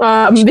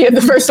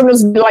 The first one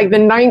was like the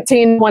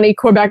 1920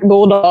 Quebec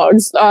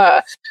Bulldogs.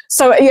 But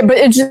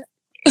it's just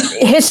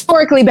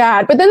historically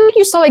bad. But then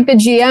you saw like the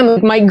GM,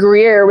 like Mike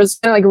Greer, was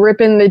kind of like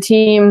ripping the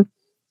team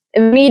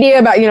in the media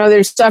about,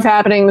 there's stuff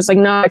happening that's like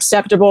not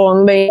acceptable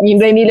and they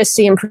need to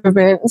see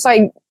improvement. It's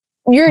like,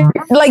 you're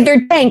like,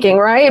 they're tanking,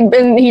 right?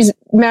 And he's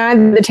mad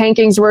that the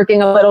tanking's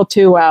working a little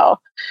too well.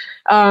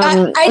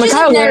 I just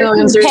have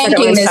never seen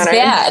tanking this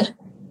bad.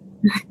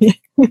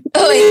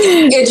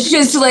 It's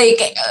just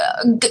like,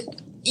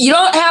 you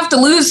don't have to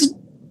lose.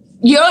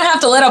 You don't have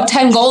to let up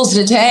 10 goals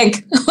to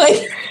tank.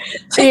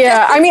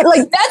 Yeah, I mean,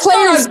 like that's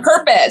not on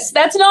purpose.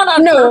 That's not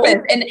on purpose.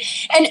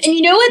 And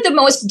you know what the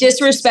most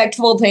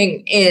disrespectful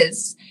thing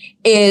is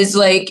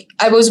like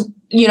I was,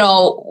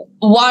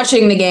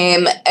 watching the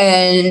game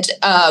and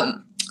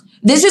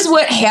this is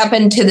what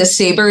happened to the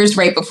Sabres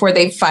right before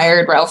they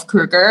fired Ralph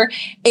Kruger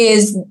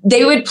is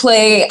they would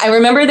play. I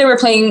remember they were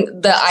playing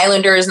the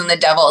Islanders and the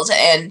Devils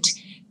and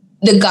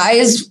the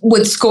guys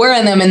would score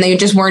on them and they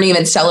just weren't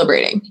even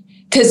celebrating.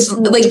 Because,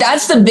 like,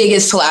 that's the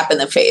biggest slap in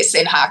the face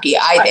in hockey,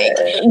 I think.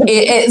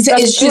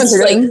 It's just,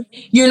 like,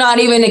 you're not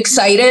even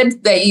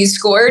excited that you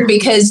scored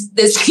because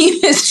this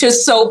team is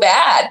just so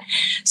bad.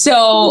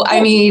 So, I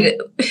mean,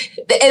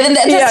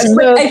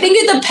 I think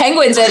that the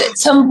Penguins at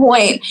some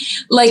point,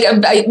 like,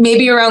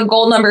 maybe around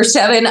goal number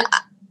 7,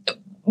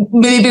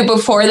 maybe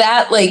before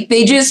that, like,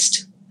 they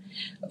just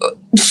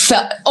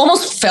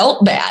almost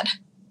felt bad.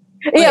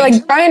 Yeah,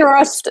 like Brian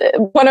Rust,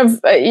 one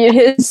of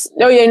his,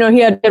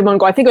 he had one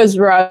goal. I think it was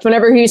Rust.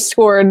 Whenever he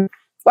scored,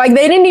 like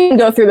they didn't even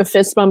go through the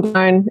fist bump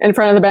line in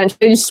front of the bench.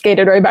 They just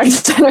skated right back to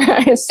center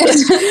ice.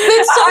 That's so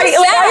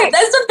sad.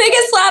 That's the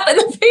biggest slap in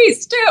the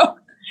face, too.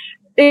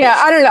 Yeah,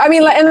 I don't know. I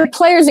mean, and the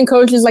players and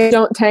coaches like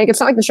don't tank. It's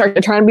not like the Sharks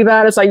are trying to be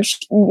bad. It's like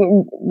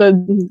the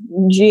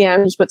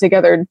GM just put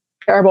together a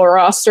terrible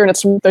roster, and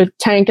it's the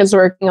tank is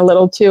working a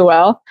little too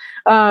well.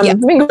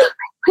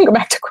 We go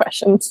back to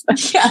questions.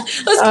 Yeah,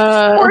 those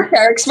poor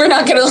Sharks. We're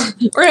not gonna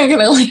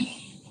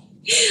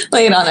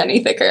lay it on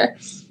any thicker.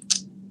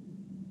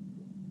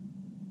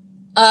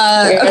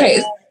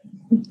 Okay,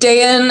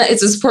 Dan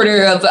is a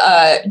supporter of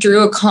Drew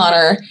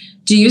O'Connor.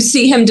 Do you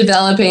see him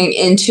developing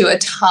into a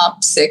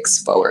top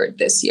 6 forward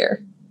this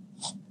year?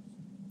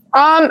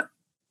 I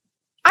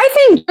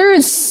think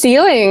Drew's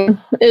ceiling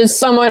is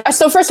someone.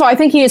 So first of all, I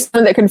think he is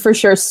someone that can for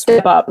sure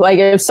step up. Like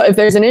if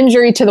there's an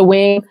injury to the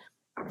wing.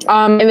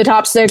 In the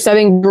top 6, I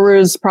think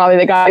Drew's probably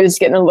the guy who's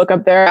getting a look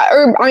up there.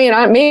 Or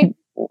maybe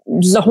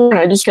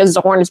Zahorna, just because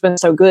Zahorna has been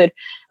so good.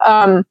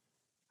 So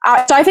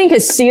I think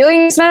his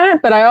ceiling is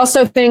that, but I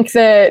also think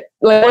that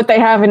like, what they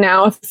have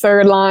now,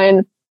 third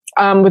line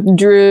with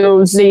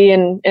Drew, Z,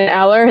 and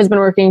Eller has been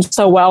working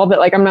so well that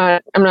like I'm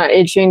not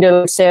itching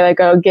to say like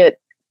get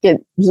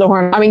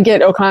Zahorna. I mean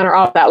get O'Connor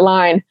off that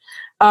line.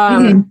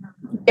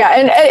 Yeah,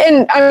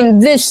 and I mean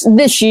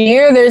this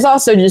year there's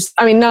also just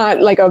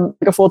not like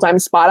a full-time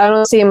spot. I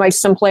don't see him like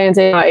some plans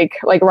in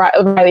like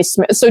Riley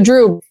Smith. So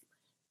Drew,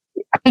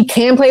 he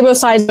can play both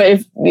sides,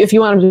 but if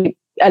you want him to be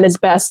at his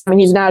best,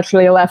 he's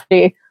naturally a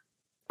lefty.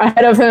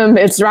 Ahead of him,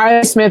 it's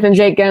Riley Smith and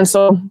Jake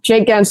Gensel.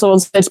 Jake Gensel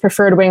is his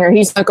preferred winger.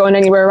 He's not going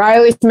anywhere.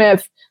 Riley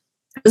Smith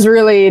has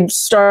really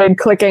started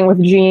clicking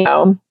with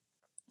Gino,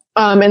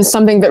 and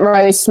something that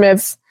Riley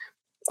Smith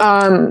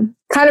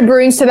kind of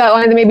brings to that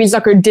line that maybe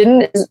Zucker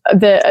didn't, is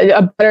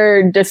a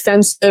better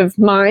defensive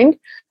mind,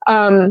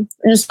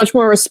 just much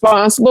more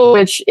responsible,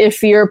 which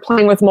if you're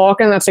playing with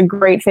Malkin, that's a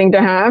great thing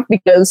to have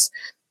because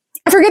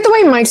I forget the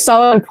way Mike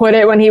Sullivan put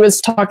it when he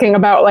was talking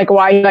about like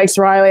why he likes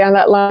Riley on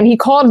that line. He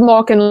called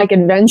Malkin like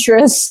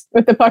adventurous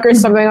with the puck or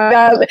something like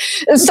that.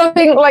 It's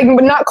something like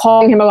not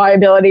calling him a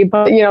liability,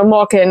 but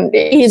Malkin,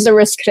 he's a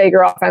risk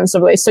taker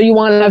offensively. So you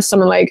want to have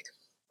someone like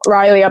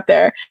Riley up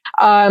there.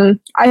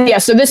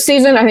 So this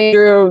season, I think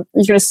Drew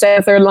is going to stay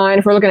at third line.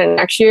 If we're looking at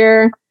next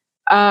year,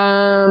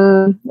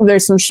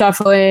 there's some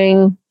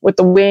shuffling with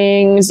the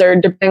wings, or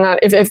depending on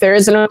if there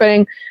is an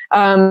opening,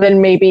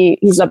 then maybe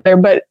he's up there.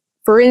 But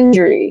for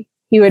injury,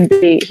 he would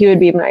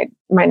be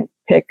my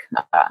pick,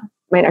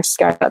 my next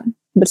guy.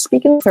 But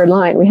speaking of third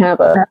line, we have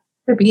to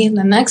be in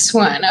the next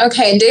one.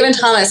 Okay, David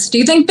Thomas, do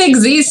you think Big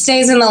Z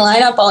stays in the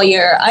lineup all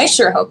year? I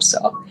sure hope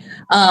so.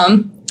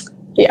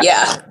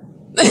 Yeah.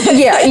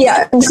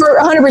 yeah, for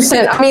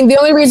 100%. I mean, the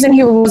only reason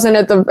he wasn't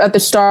at the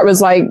start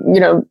was like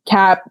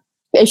cap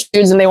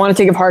issues, and they wanted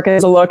to give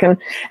Harkins a look. And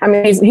I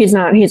mean, he's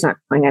not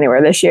going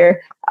anywhere this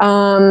year.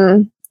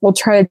 We'll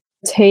try to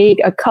take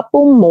a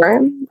couple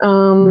more.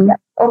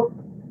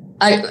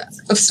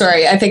 I'm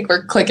sorry, I think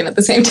we're clicking at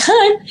the same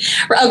time.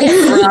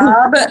 Okay,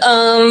 Rob,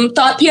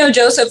 thought P.O.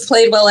 Joseph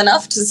played well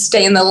enough to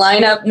stay in the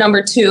lineup.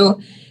 Number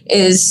 2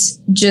 is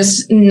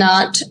just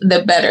not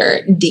the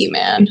better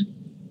D-man.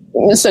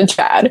 So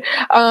Chad.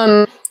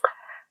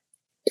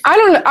 I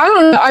don't know.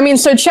 I mean,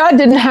 so Chad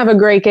didn't have a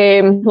great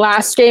game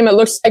last game. It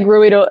looks like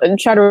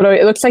Chad Ruido,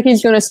 it looks like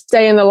he's going to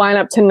stay in the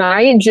lineup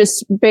tonight.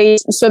 So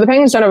the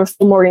Penguins don't have a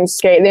full morning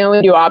skate. They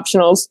only do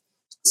optionals.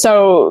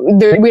 So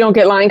we don't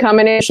get line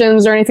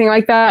combinations or anything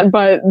like that.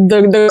 But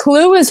the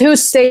clue is who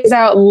stays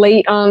out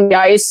late on the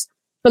ice.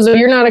 Because if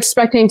you're not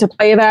expecting to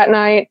play that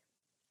night,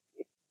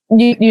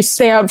 you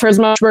stay out for as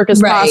much work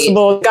as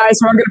possible. Guys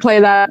who are going to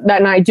play that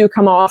night do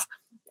come off.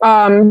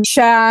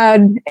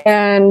 Chad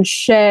and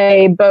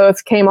Shea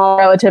both came off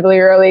relatively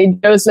early.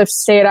 Joseph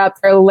stayed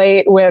out there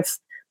late with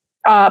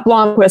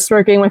Blomqvist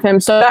working with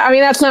him. So,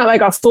 that's not like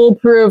a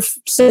foolproof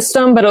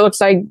system, but it looks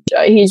like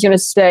he's going to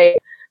stay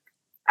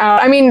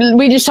out. I mean,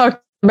 we just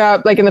talked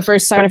about, like, in the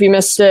first segment, if you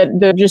missed it,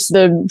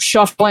 the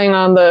shuffling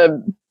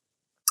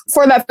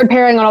for that third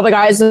pairing on all the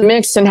guys in the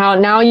mix, and how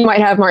now you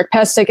might have Mark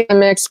Pesic in the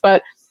mix,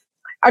 but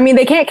I mean,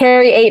 they can't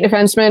carry 8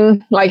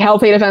 defensemen, like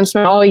healthy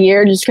defensemen, all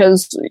year, just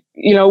because,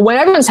 when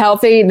everyone's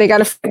healthy, they got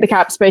to fit the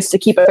cap space to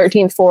keep a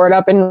 13th forward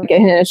up and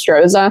get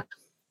Hinostroza.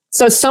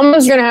 So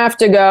someone's going to have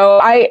to go.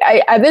 I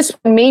at this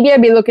maybe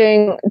I'd be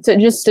looking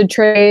to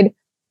trade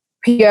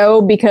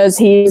PO, because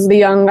he's the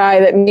young guy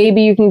that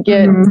maybe you can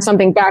get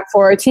something back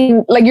for a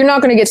team. Like, you're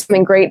not going to get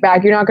something great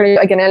back. You're not going to get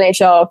like an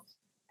NHL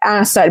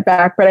asset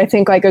back, but I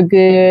think like a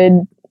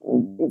good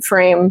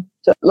frame.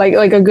 So like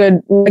a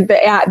good, like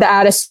the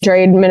Addis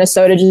trade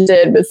Minnesota just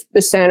did with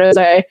San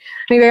Jose. I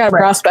think they got a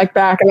prospect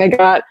back, and they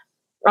got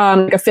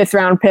like a 5th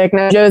round pick.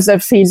 Now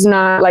Joseph, he's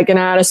not like an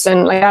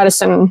Addison, like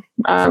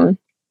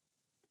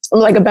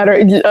a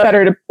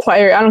better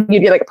player. I don't think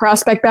you'd get like a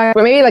prospect back,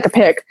 but maybe like a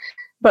pick.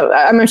 But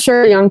I'm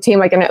sure a young team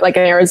like an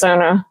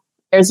Arizona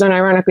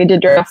ironically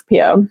did draft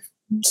PO.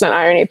 It's not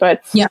irony,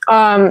 but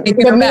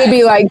but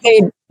maybe back.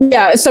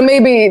 So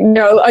maybe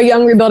a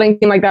young rebuilding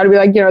team like that would be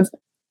like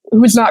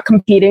who's not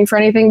competing for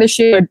anything this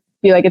year would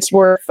be like it's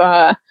worth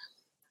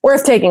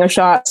taking a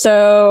shot.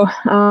 So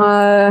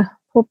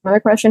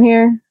another question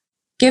here.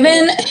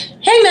 Given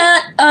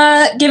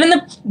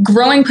the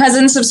growing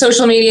presence of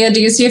social media, do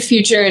you see a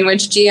future in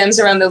which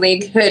GMs around the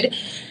league could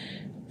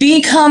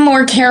become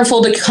more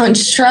careful to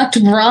construct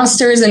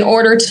rosters in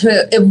order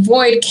to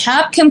avoid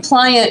cap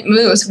compliant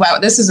moves? Wow,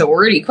 this is a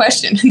wordy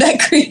question that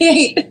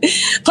create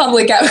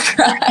public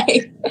outcry.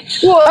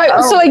 Well,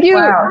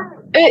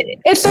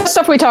 it's the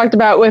stuff we talked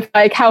about with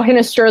like how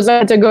Hinostroza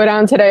had to go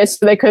down today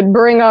so they could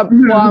bring up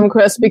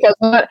Blomqvist, because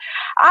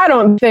I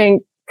don't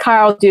think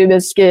Kyle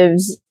Dubas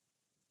gives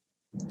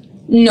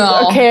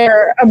no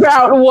care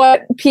about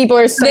what people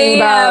are saying.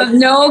 They have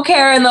no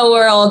care in the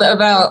world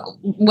about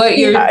what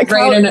you're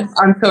writing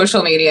on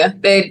social media.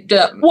 They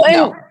don't.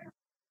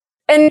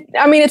 And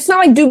I mean, it's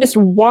not like Dubas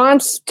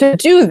wants to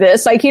do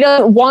this. Like, he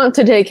doesn't want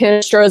to take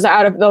Hinostroza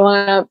out of the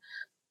lineup.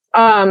 He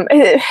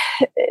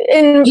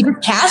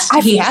has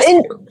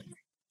to.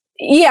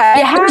 Yeah,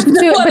 you have to.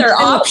 No other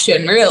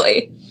option,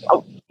 really.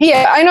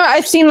 Yeah, I know.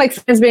 I've seen like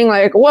fans being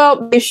like,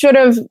 "Well, they should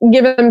have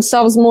given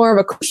themselves more of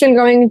a cushion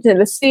going into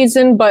the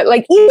season." But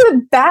like, even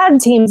the bad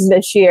teams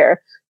this year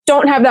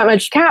don't have that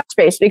much cap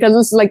space, because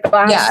this is like the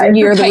last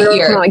year. The real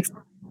kind of like,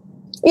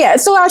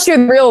 it's the last year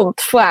the real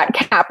flat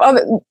cap.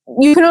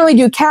 You can only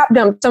do cap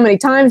dump so many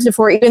times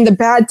before even the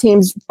bad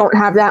teams don't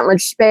have that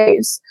much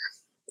space.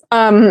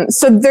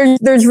 So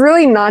there's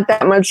really not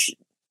that much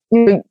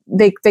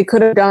they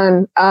could have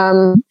done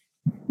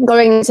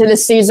going into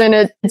this season.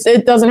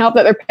 It doesn't help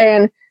that they're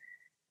paying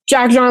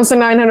Jack Johnson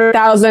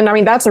 $900,000. I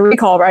mean, that's a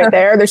recall right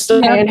there. They're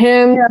still paying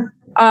him.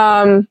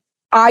 Yeah.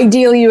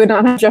 Ideally, you would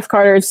not have Jeff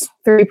Carter's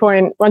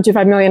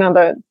 $3.125 million on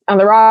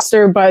the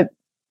roster, but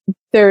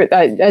there,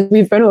 as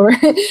we've been over,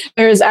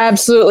 there's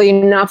absolutely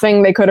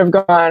nothing they could have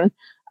gone.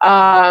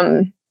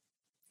 Nothing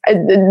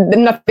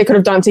they could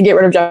have done to get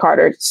rid of Jeff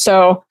Carter.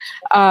 So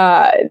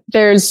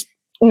they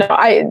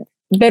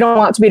don't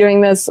want to be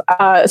doing this.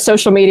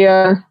 Social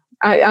media,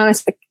 I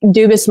honestly,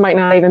 Dubas might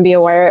not even be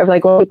aware of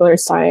like what people are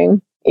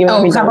saying. Even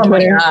if he's on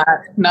Twitter. Not.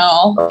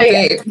 No.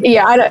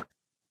 Yeah. And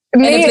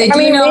if they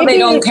do know, they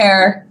don't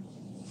care.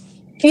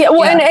 Yeah,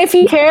 well, and if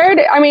he cared,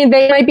 I mean,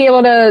 they might be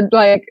able to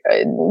like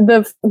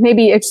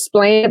maybe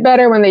explain it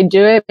better when they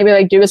do it. Maybe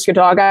like Dubas could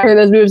talk after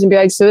those moves and be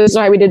like, "So this is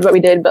why we did what we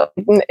did." But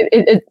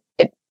the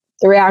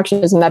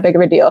reaction isn't that big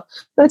of a deal. I'm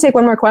gonna take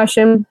one more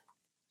question.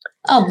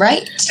 All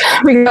right,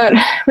 we got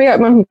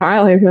one from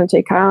Kyle here. If you want to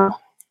take Kyle.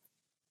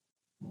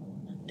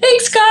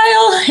 Thanks,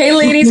 Kyle. Hey,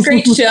 ladies,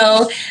 great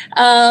show.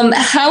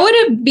 How would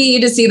it be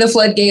to see the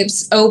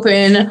floodgates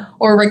open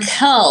or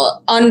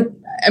Raquel on?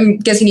 I'm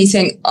guessing he's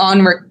saying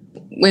on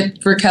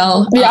with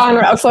Raquel. Yeah,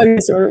 on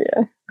floodgates over.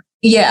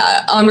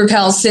 Yeah, on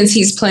Raquel, since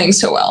he's playing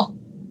so well.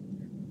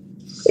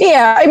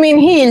 Yeah, I mean,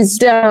 he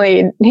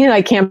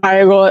like Camp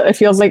Hagel. It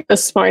feels like at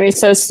this point he's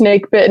so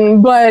snake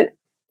bitten, but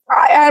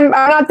I'm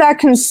not that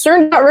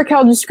concerned about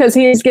Raquel just because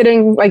he's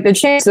getting like the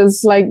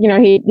chances, like, you know,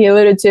 he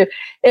alluded to.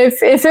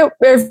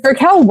 If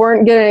Raquel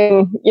weren't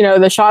getting, you know,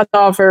 the shots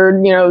off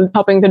or, you know,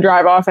 helping to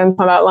drive offense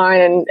on that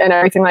line and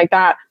everything like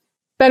that,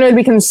 then it would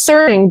be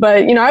concerning.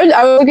 But, you know, I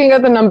was looking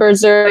at the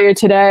numbers earlier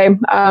today.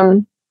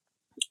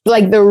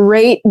 Like the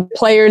rate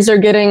players are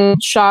getting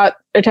shot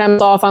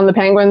attempts off on the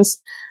Penguins.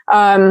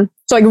 So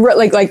like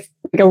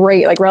a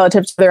rate, like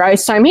relative to their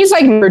ice time, he's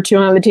like number 2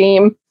 on the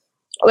team.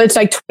 It's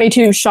like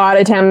 22 shot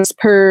attempts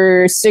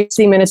per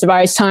 60 minutes of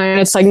ice time.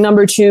 It's like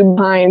number 2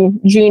 behind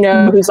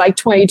Gino, who's like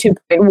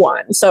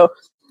 22.1. So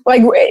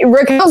like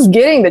Raquel's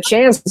getting the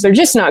chances. They're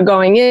just not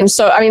going in.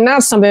 So, I mean,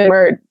 that's something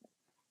where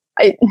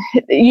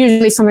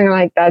usually something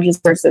like that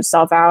just works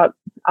itself out.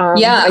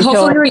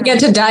 Hopefully we get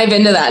to dive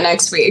into that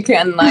next week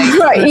and like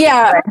right,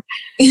 yeah.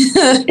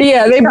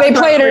 Yeah, they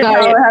played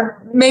tonight.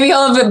 Maybe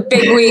he'll have a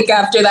big week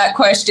after that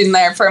question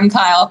there from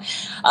Kyle.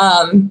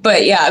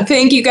 But yeah,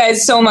 thank you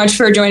guys so much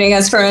for joining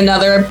us for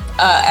another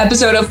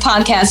episode of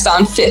Podcast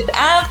on Fifth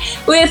Ave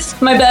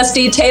with my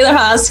bestie Taylor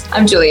Haas.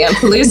 I'm Julianne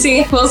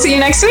Pelusi. We'll see you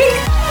next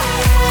week.